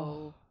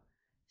so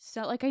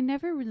like I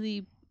never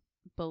really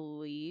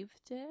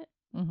believed it.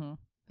 Mhm.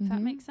 If that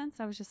makes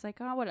sense. I was just like,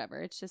 oh, whatever.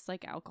 It's just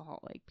like alcohol.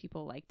 Like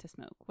people like to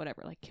smoke,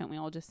 whatever. Like, can't we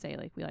all just say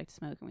like we like to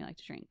smoke and we like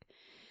to drink?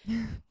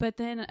 But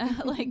then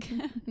like,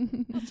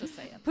 Let's just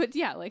say it. but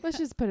yeah, like, Let's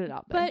just put it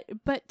out there.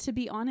 but to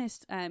be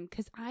honest,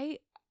 because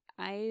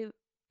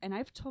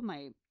I've told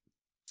my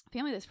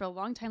family this for a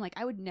long time. Like,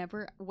 I would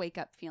never wake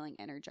up feeling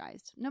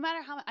energized, no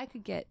matter how I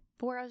could get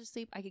 4 hours of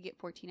sleep. I could get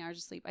 14 hours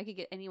of sleep. I could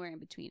get anywhere in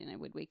between, and I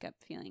would wake up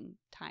feeling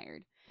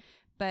tired.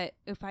 But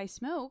if I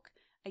smoke,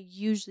 I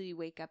usually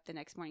wake up the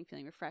next morning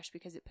feeling refreshed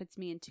because it puts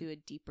me into a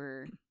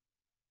deeper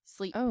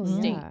sleep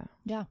state. Yeah.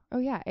 Yeah. Oh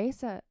yeah,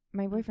 Asa,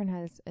 my boyfriend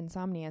has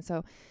insomnia,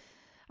 so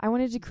I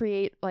wanted to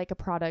create like a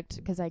product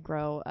because I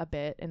grow a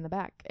bit in the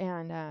back,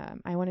 and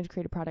I wanted to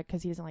create a product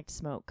because he doesn't like to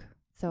smoke.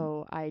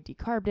 So I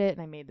decarbed it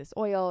and I made this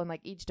oil, and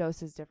like each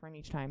dose is different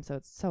each time. So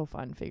it's so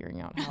fun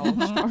figuring out how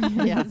strong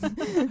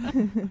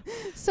it is.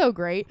 So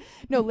great.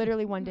 No,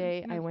 literally one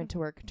day I went to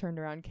work, turned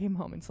around, came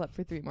home and slept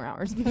for 3 more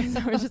hours because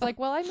I was just like,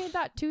 well, I made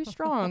that too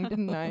strong,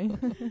 didn't I?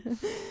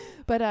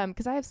 But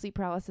because I have sleep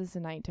paralysis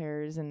and night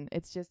terrors, and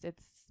it's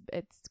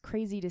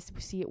crazy to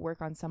see it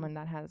work on someone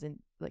that has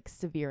like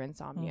severe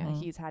insomnia.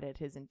 He's had it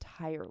his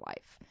entire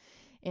life.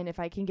 And if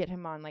I can get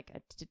him on like a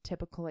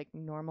typical like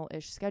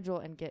normal-ish schedule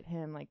and get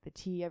him like the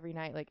tea every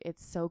night, like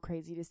it's so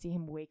crazy to see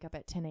him wake up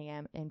at 10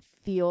 a.m. and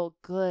feel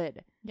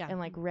good and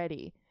like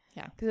ready.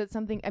 Yeah. Because it's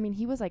something, I mean,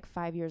 he was like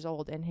 5 years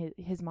old, and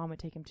his mom would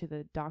take him to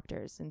the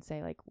doctors and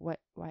say like,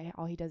 why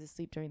all he does is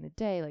sleep during the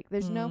day. Like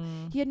there's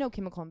he had no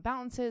chemical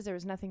imbalances. There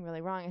was nothing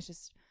really wrong. It's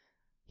just,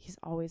 he's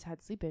always had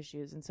sleep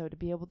issues. And so to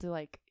be able to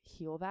like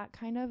heal that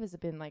kind of has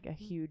been like a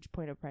huge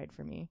point of pride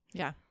for me.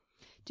 Yeah.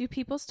 Do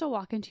people still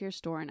walk into your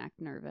store and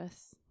act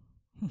nervous?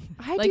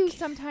 I Like, do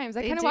sometimes.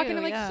 I they kind of walk in do,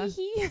 and like, yeah.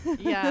 hee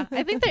hee. Yeah,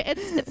 I think that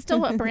it's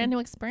still a brand new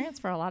experience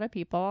for a lot of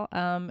people.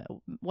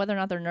 Whether or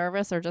not they're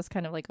nervous or just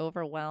kind of like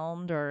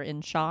overwhelmed or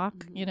in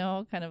shock, you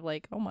know, kind of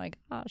like, oh my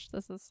gosh,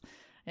 this is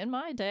in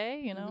my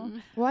day, you know.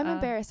 Well, I'm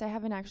embarrassed. I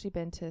haven't actually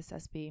been to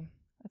SB.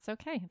 It's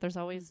okay. There's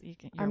always you're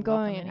I'm welcome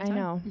going. I anytime.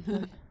 know.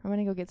 I'm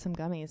gonna go get some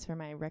gummies for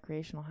my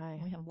recreational high.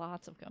 We have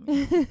lots of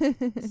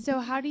gummies. So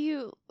how do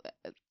you?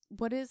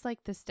 What is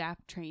like the staff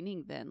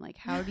training then? Like,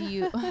 how do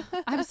you?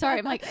 I'm sorry.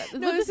 I'm like,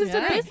 No, this is a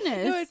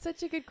business. No, it's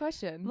such a good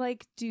question.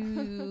 Like,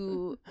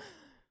 do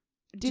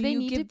they you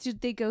need do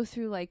they go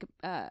through like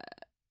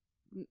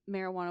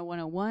marijuana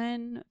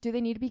 101? Do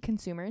they need to be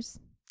consumers?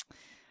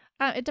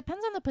 It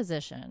depends on the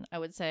position. I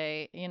would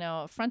say, you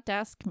know, front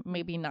desk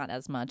maybe not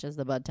as much as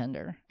the bud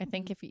tender. I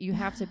think if you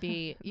have to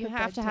be, you The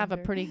have bud to have a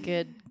tender. pretty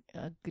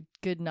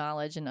good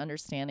knowledge and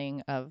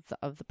understanding of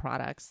the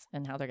products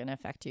and how they're going to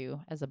affect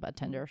you as a bud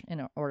tender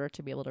in order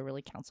to be able to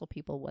really counsel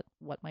people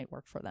what might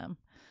work for them,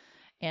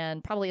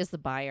 and probably as the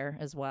buyer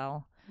as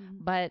well.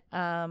 But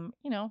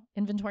you know,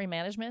 inventory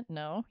management,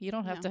 no, you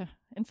don't have to.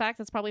 In fact,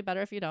 it's probably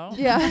better if you don't.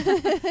 Yeah.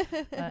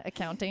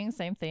 Accounting,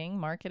 same thing.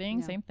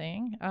 Marketing, same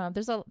thing.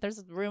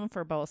 There's room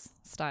for both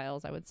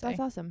styles, I would say. That's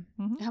awesome.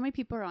 How many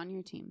people are on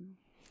your team?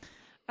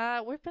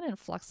 We've been in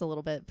flux a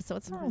little bit, so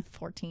it's around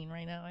 14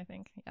 right now, I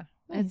think. Yeah.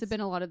 Has it been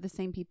a lot of the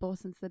same people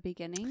since the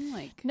beginning?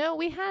 Like, No,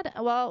 we had,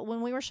 well,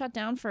 when we were shut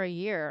down for a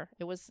year,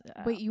 it was.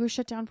 wait, you were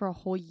shut down for a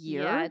whole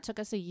year? Yeah, it took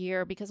us a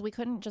year because we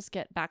couldn't just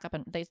get back up,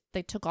 and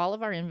they took all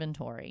of our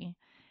inventory.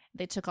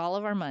 They took all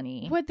of our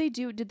money. What'd they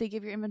do? Did they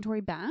give your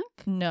inventory back?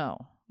 No,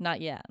 not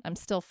yet. I'm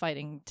still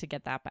fighting to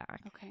get that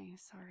back. Okay,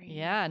 sorry.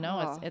 Yeah,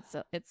 no, Oh.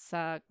 it's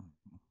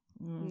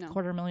No.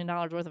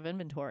 $250,000 worth of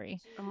inventory.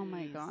 Oh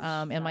my gosh.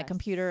 And my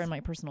computer and my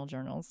personal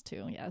journals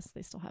too. Yes,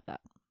 they still have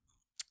that.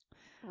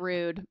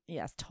 Rude.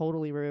 Yes,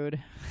 totally rude.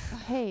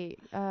 Hey,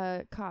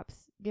 cops,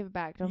 give it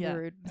back. Don't Yeah. be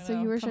rude.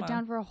 So you were shut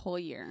down for a whole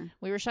year.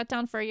 We were shut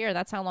down for a year.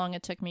 That's how long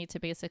it took me to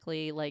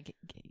basically like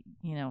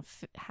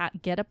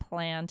get a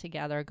plan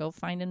together, go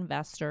find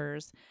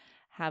investors,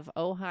 have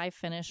Ojai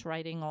finish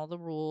writing all the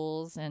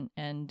rules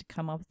and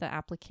come up with the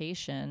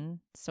application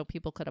so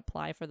people could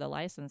apply for the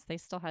license. They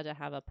still had to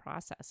have a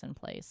process in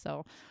place.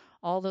 So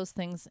all those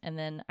things. And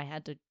then I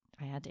had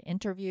to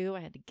interview, I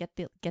had to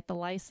get the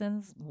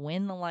license,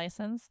 win the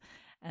license.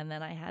 And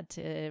then I had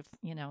to,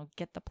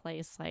 get the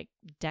place like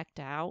decked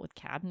out with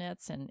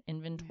cabinets and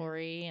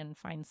inventory and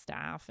find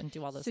staff and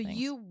do all those things. So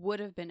you would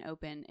have been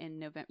open in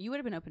November. You would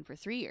have been open for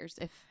 3 years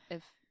if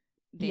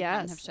they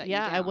hadn't have shut you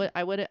down.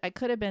 I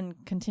could have been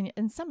continued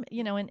in some,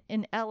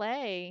 in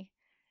LA,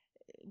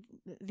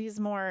 these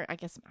more, I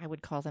guess I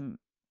would call them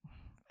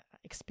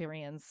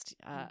experienced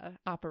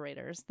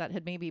operators that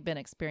had maybe been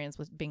experienced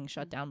with being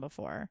shut down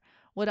before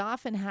would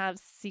often have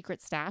secret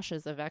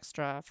stashes of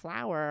extra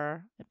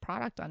flour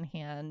product on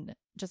hand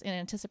just in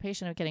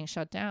anticipation of getting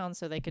shut down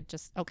so they could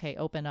just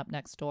open up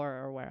next door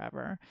or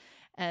wherever.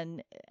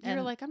 And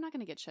you're like, I'm not going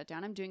to get shut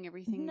down, I'm doing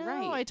everything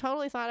right. No, I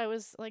totally thought I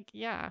was like,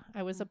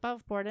 I was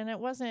above board. And it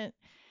wasn't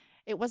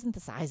the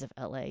size of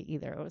LA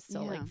either. It was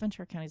still like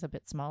Ventura County's a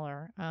bit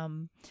smaller.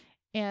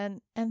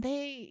 And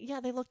they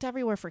looked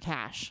everywhere for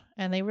cash,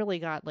 and they really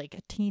got like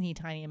a teeny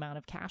tiny amount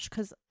of cash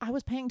because I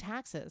was paying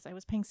taxes. I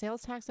was paying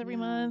sales tax every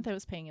month. I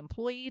was paying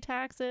employee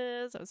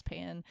taxes. I was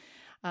paying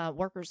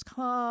workers'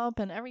 comp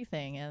and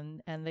everything.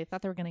 And they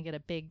thought they were going to get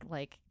a big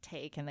like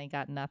take, and they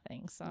got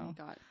nothing. So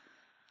they got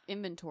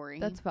inventory.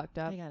 That's fucked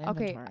up.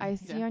 Okay, I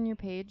see on your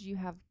page you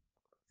have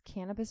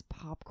cannabis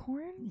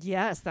popcorn.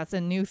 Yes, that's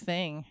a new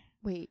thing.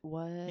 Wait,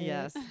 what?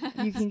 Yes.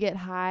 You can get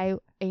high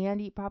and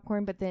eat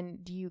popcorn, but then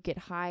do you get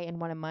high and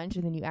want to munch,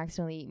 and then you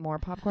accidentally eat more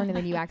popcorn, and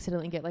then you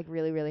accidentally get like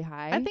really, really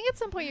high? I think at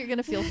some point you're going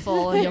to feel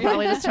full, and you'll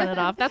probably just turn it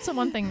off. That's the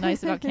one thing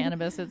nice about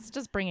cannabis. It's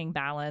just bringing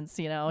balance,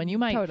 and you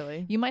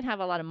might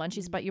have a lot of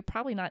munchies, but you're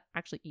probably not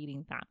actually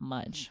eating that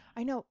much.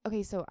 I know.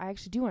 Okay, so I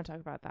actually do want to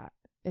talk about that.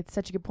 It's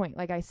such a good point.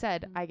 Like I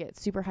said, I get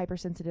super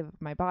hypersensitive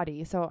of my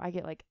body, so I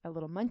get like a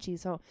little munchie.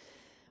 So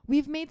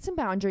we've made some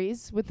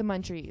boundaries with the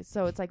munchies.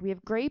 So it's like we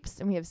have grapes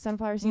and we have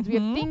sunflower seeds. We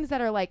have things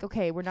that are like,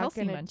 okay, we're not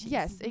going to.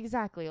 Yes,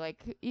 exactly.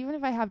 Like even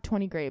if I have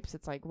 20 grapes,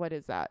 it's like, what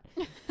is that?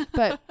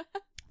 But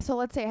so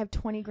let's say I have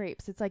 20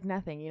 grapes. It's like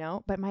nothing,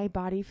 but my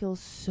body feels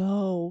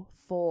so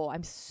full.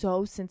 I'm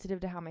so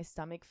sensitive to how my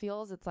stomach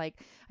feels. It's like,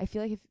 I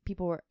feel like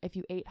if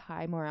you ate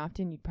high more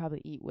often, you'd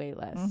probably eat way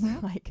less.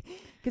 Like,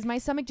 because my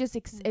stomach just,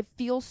 it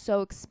feels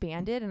so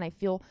expanded, and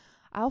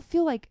I'll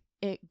feel like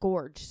it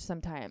gorged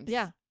sometimes.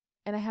 Yeah.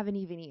 And I haven't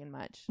even eaten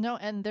much. No,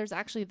 and there's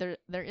actually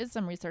there is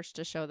some research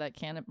to show that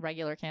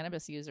regular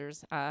cannabis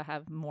users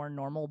have more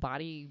normal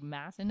body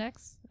mass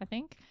index. I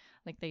think,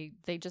 like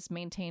they just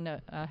maintain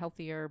a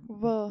healthier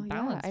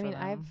balance. Yeah. I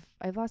mean,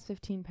 I've lost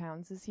 15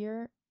 pounds this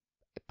year,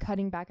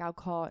 cutting back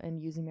alcohol and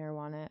using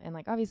marijuana, and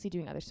like obviously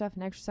doing other stuff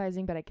and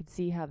exercising. But I could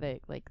see how they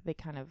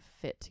kind of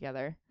fit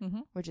together,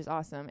 which is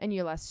awesome. And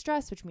you're less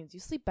stressed, which means you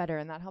sleep better,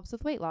 and that helps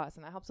with weight loss,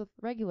 and that helps with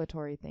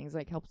regulatory things,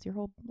 like helps your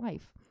whole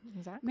life.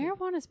 Exactly.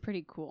 Marijuana is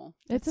pretty cool.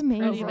 It's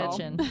amazing. Pretty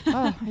bitchin'.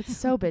 Oh, it's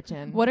so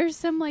bitchin'. What are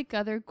some like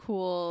other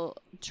cool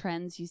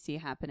trends you see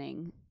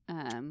happening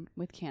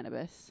with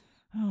cannabis?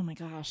 Oh my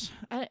gosh,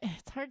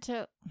 it's hard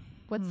to.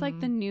 What's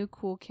like the new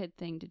cool kid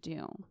thing to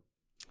do?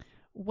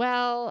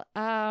 Well,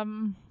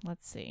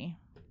 let's see.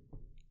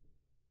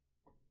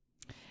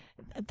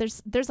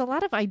 There's a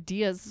lot of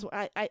ideas.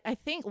 I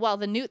think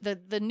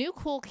the new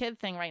cool kid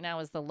thing right now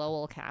is the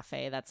Lowell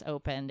Cafe that's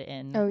opened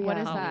in What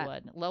is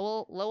Hollywood. that?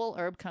 Lowell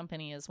Herb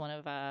Company is one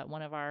of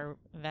our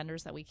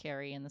vendors that we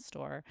carry in the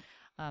store.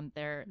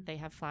 They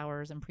have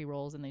flowers and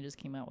pre-rolls, and they just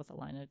came out with a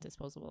line of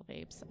disposable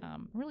vapes.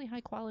 Really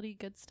high quality,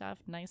 good stuff,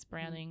 nice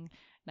branding,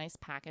 nice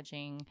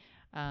packaging.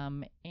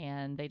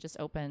 And they just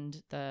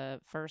opened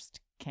the first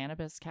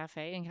cannabis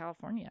cafe in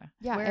California.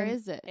 Yeah. Where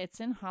is it? It's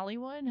in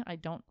Hollywood. I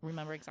don't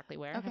remember exactly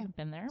where. Okay. I haven't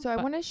been there. So I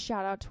want to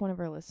shout out to one of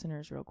our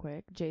listeners real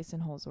quick,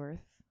 Jason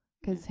Holsworth,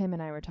 because him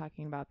and I were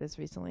talking about this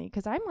recently.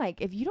 Because I'm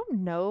like, if you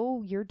don't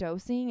know your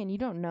dosing and you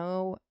don't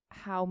know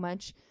how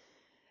much,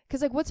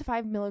 because like, what's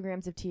 5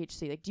 milligrams of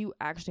THC? Like, do you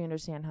actually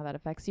understand how that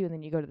affects you? And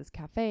then you go to this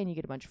cafe and you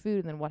get a bunch of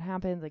food, and then what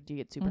happens? Like, do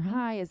you get super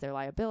high? Is there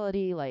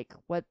liability? Like,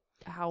 what?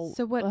 How?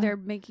 So what? They're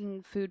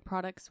making food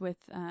products with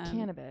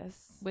cannabis,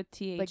 with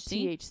THC, like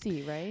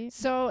THC, right?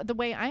 So the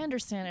way I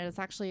understand it is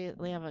actually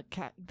they have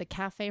the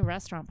cafe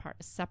restaurant part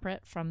is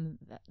separate from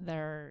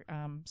their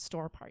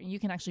store part. You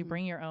can actually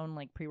bring your own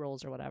like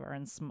pre-rolls or whatever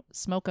and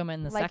smoke them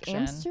in the section.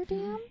 Like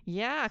Amsterdam?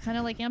 Yeah, kind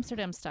of like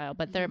Amsterdam style.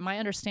 But my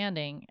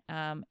understanding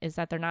is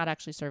that they're not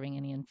actually serving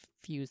any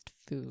infused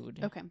food.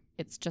 Okay.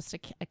 It's just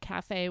a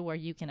cafe where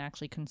you can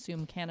actually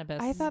consume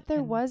cannabis. I thought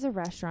there was a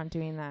restaurant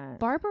doing that.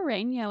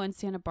 Barbareño in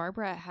Santa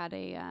Barbara had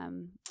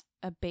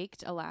a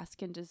baked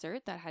Alaskan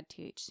dessert that had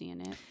THC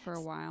in it for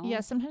a while.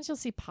 Yeah, sometimes you'll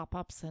see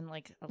pop-ups and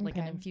like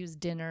an infused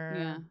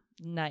dinner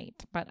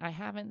night, but I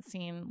haven't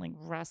seen like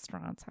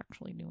restaurants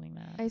actually doing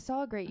that. I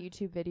saw a great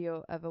YouTube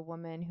video of a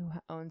woman who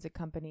owns a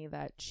company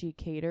that she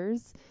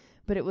caters,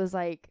 but it was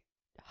like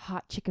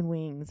hot chicken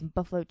wings and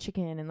buffalo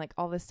chicken and like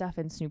all this stuff,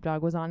 and Snoop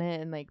Dogg was on it,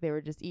 and like they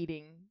were just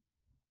eating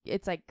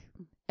it's like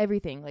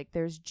everything. Like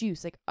there's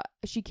juice. Like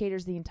she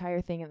caters the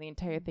entire thing, and the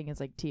entire thing is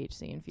like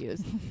THC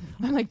infused.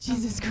 I'm like,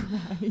 Jesus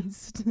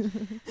Christ,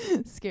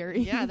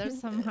 scary. Yeah, there's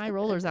some high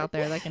rollers out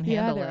there that can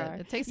handle there it. are.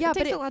 It takes Yeah, it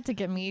takes but a lot to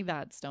get me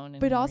that stone.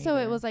 But also,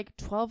 either. it was like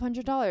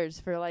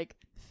 $1,200 for like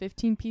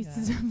 15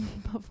 pieces Yeah.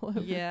 of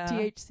buffalo Yeah.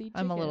 THC chicken.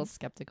 I'm a little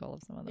skeptical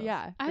of some of those.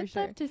 Yeah, for I'd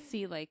sure. love to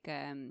see like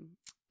a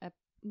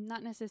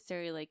not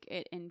necessarily like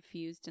it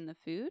infused in the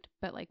food,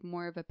 but like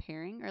more of a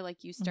pairing, or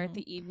like you start Mhm.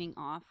 the evening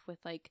off with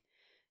like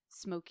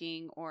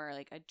smoking or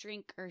like a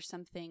drink or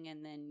something,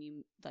 and then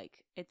you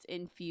like it's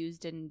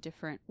infused in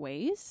different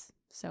ways.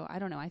 So I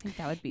don't know. I think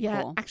that would be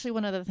cool. Actually,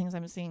 one of the things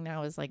I'm seeing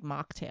now is like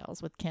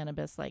mocktails with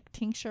cannabis, like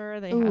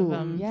tincture. They Ooh,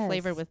 have yes.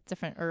 flavored with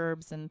different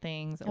herbs and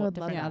things, I or would love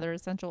different that. other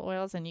essential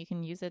oils, and you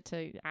can use it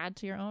to add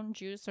to your own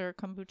juice or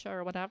kombucha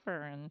or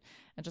whatever, and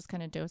just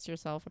kind of dose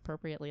yourself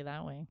appropriately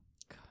that way.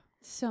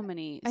 So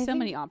many I think-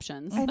 many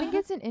options. I think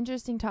it's an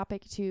interesting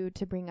topic to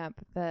bring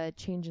up the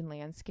change in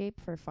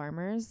landscape for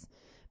farmers,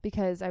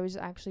 because I was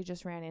actually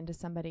just ran into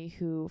somebody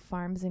who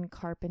farms in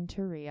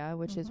Carpinteria,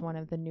 which is Mhm. one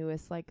of the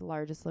newest, like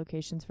largest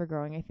locations for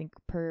growing. I think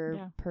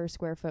Yeah. per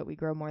square foot we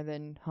grow more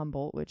than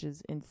Humboldt, which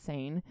is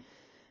insane.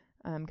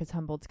 Because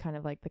Humboldt's kind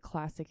of like the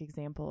classic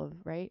example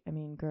of, right? I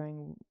mean,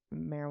 growing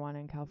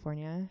marijuana in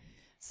California.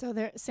 So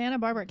there, Santa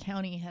Barbara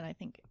County had, I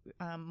think,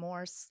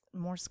 more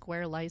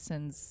square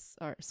license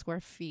or square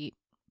feet,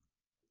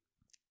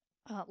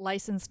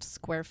 licensed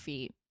square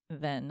feet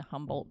than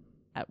Humboldt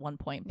at one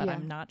point, but Yeah.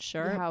 I'm not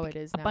sure How it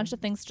is A now. bunch of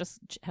things just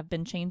have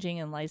been changing,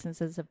 and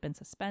licenses have been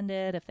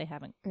suspended if they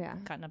haven't Yeah.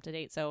 gotten up to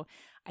date. So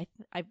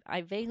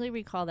I vaguely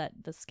recall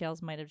that the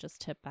scales might have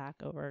just tipped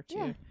back over to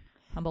Yeah.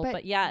 Humboldt, But-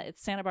 but yeah,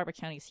 it's Santa Barbara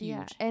County's huge.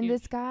 Yeah, and huge.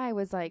 this guy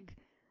was like,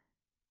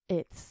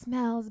 it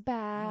smells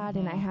bad,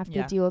 and I Mhm, have to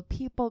yeah. deal with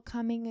people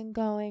coming and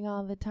going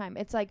all the time.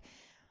 It's like,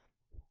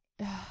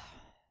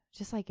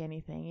 just like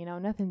anything,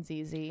 nothing's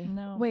easy.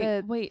 No,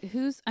 Wait,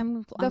 who's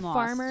I'm The lost.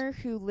 farmer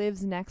who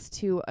lives next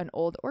to an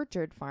old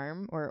orchard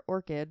farm, or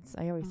orchids,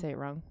 I always Oh. say it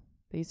wrong.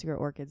 They used to grow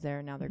orchids there,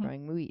 and now they're Mhm.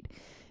 growing weed.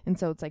 And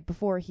so it's like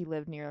before he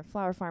lived near a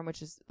flower farm,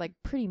 which is like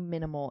pretty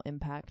minimal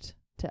impact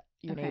to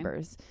your Okay.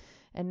 neighbors.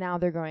 And now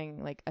they're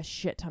growing like a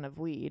shit ton of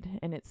weed,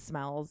 and it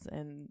smells,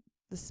 and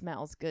the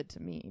smell's good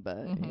to me,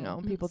 but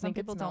Mhm. people Some think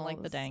people it don't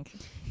like the smells- dank.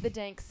 the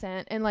dank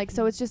scent, and like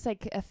so it's just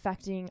like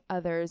affecting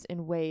others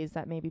in ways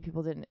that maybe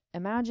people didn't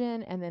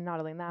imagine. And then not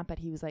only that, but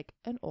he was like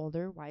an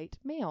older white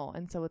male,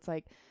 and so it's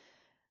like,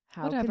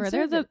 how Whatever.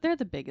 They're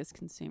the biggest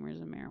consumers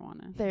of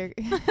marijuana. they're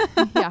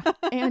yeah,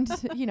 and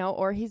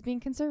or he's being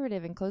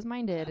conservative and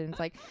closed-minded, and it's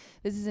like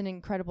this is an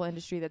incredible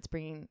industry that's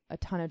bringing a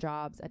ton of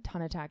jobs, a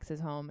ton of taxes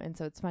home. And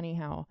so it's funny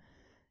how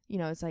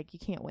it's like you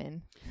can't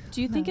win.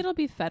 Do you think it'll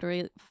be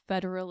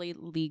federally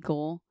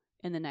legal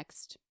in the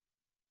next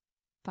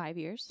 5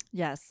 years?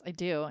 Yes, I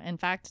do. In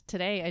fact,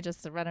 today I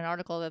just read an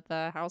article that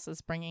the House is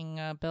bringing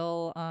a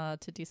bill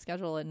to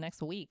deschedule it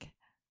next week.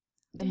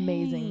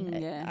 Amazing.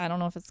 Dang. I don't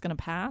know if it's going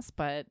to pass,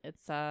 but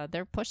it's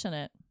they're pushing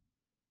it.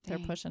 They're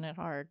Dang. pushing it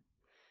hard.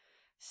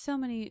 So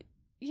many,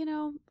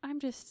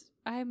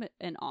 I'm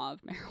in awe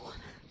of marijuana.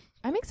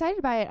 I'm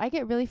excited by it. I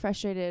get really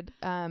frustrated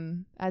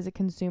as a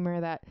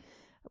consumer that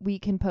we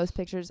can post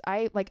pictures.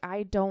 I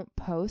don't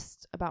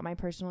post about my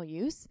personal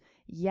use,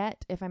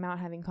 yet if I'm out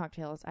having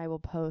cocktails, I will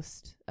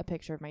post a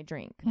picture of my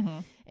drink.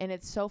 And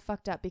it's so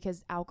fucked up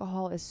because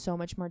alcohol is so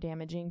much more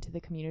damaging to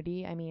the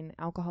community. I mean,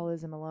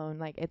 alcoholism alone,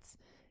 like it's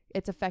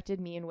affected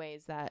me in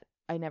ways that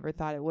I never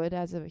thought it would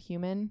as a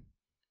human.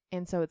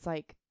 And so it's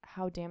like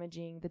how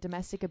damaging, the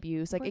domestic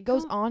abuse, like We're it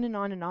goes gon- on and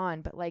on and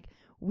on, but like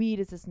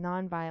weed is this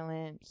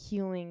nonviolent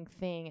healing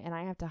thing, and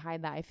I have to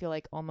hide that. I feel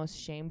like almost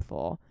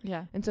shameful.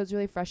 Yeah. And so it's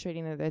really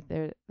frustrating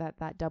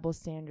that double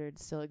standard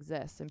still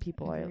exists, and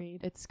people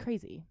Agreed. it's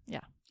crazy.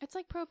 It's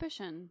like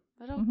prohibition.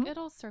 Mhm.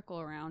 It'll circle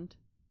around.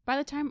 By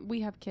the time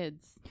we have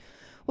kids.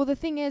 Well, the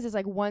thing is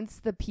like once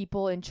the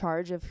people in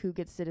charge of who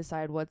gets to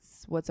decide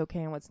what's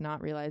okay and what's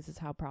not realizes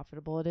how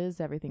profitable it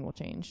is, everything will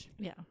change.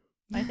 Yeah.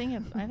 I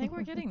think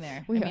we're getting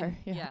there. We I mean, are,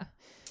 yeah. yeah.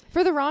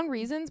 For the wrong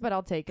reasons, but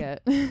I'll take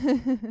it.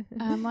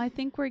 I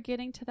think we're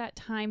getting to that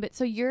time. But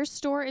so your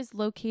store is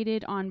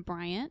located on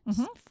Bryant.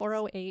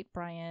 408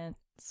 Bryant,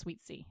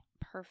 Sweet C.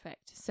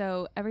 Perfect.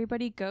 So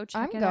everybody go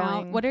check I'm it out.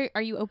 going. What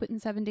are you open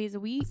 7 days a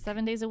week?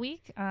 7 days a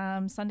week.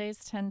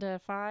 Sundays 10 to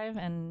 5,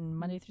 and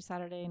Monday through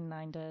Saturday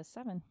 9 to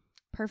 7.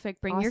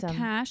 Perfect. Bring your Awesome.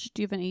 cash.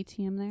 Do you have an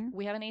ATM there?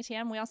 We have an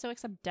ATM. We also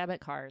accept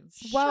debit cards.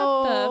 Shut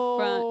the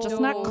front Just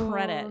door. not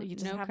credit. You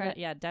just No have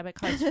credit. debit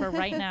cards for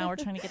right now. We're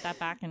trying to get that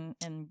back in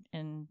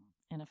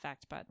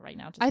effect, but right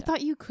now, just I debit.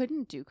 thought you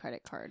couldn't do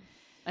credit card.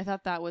 I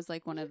thought that was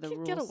like one of the you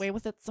rules. get away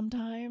with it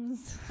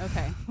sometimes.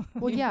 Okay.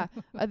 Well, yeah.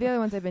 The other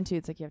ones I've been to,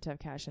 it's like you have to have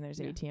cash and there's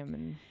Yeah. ATM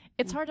and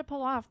It's hard to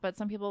pull off, but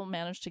some people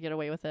manage to get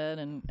away with it,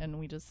 and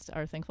we just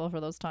are thankful for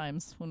those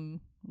times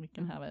when we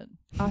can have it.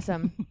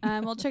 awesome.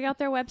 Well, check out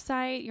their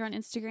website. You're on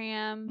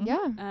Instagram.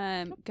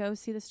 Yeah. Go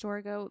see the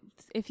store.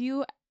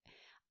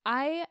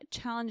 I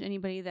challenge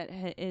anybody that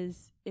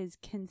is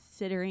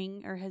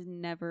considering or has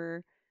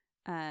never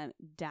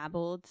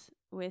dabbled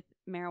with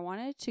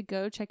marijuana to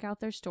go check out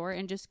their store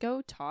and just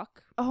go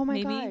talk. Oh my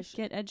maybe gosh.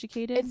 get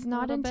educated. It's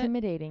not a little bit.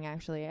 intimidating,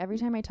 actually. Every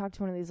time I talk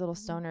to one of these little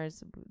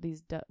stoners,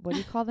 what do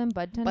you call them?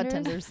 Bud tenders? Bud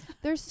tenders.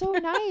 They're so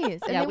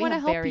nice. And Yeah, they we want to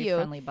have help very you.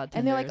 friendly bud tenders.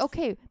 And they're like,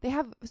 okay, they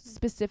have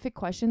specific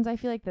questions. I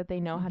feel like that they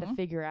know how to Mhm.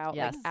 figure out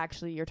Yes. like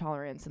actually your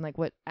tolerance and like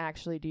what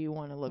actually do you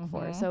want to look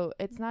for. Mhm. So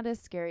it's not as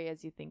scary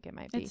as you think it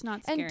might be. It's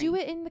not scary. And do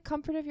it in the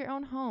comfort of your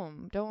own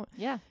home. Don't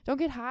Yeah.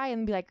 get high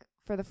and be like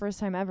for the first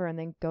time ever and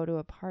then go to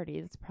a party.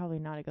 It's probably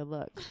not a good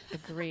look.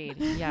 Agreed.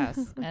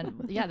 Yes.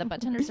 And yeah, the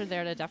bud tenders are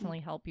there to definitely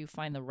help you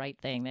find the right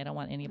thing. They don't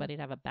want anybody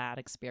to have a bad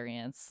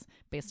experience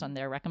based on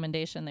their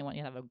recommendation. They want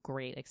you to have a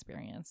great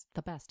experience,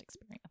 the best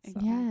experience. So.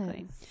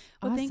 Exactly. Yes.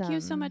 Well, thank you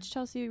so Awesome. much,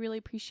 Chelsea. We really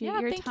appreciate Yeah,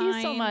 your thank time.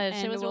 you so much. It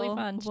and was really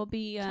fun We'll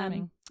be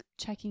chatting.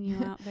 checking you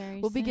out very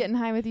We'll be soon. getting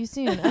high with you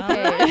soon. All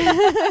Okay.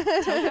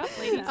 right. Talk up,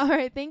 ladies. All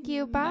right. Thank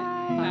you.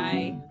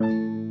 Bye.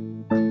 Bye.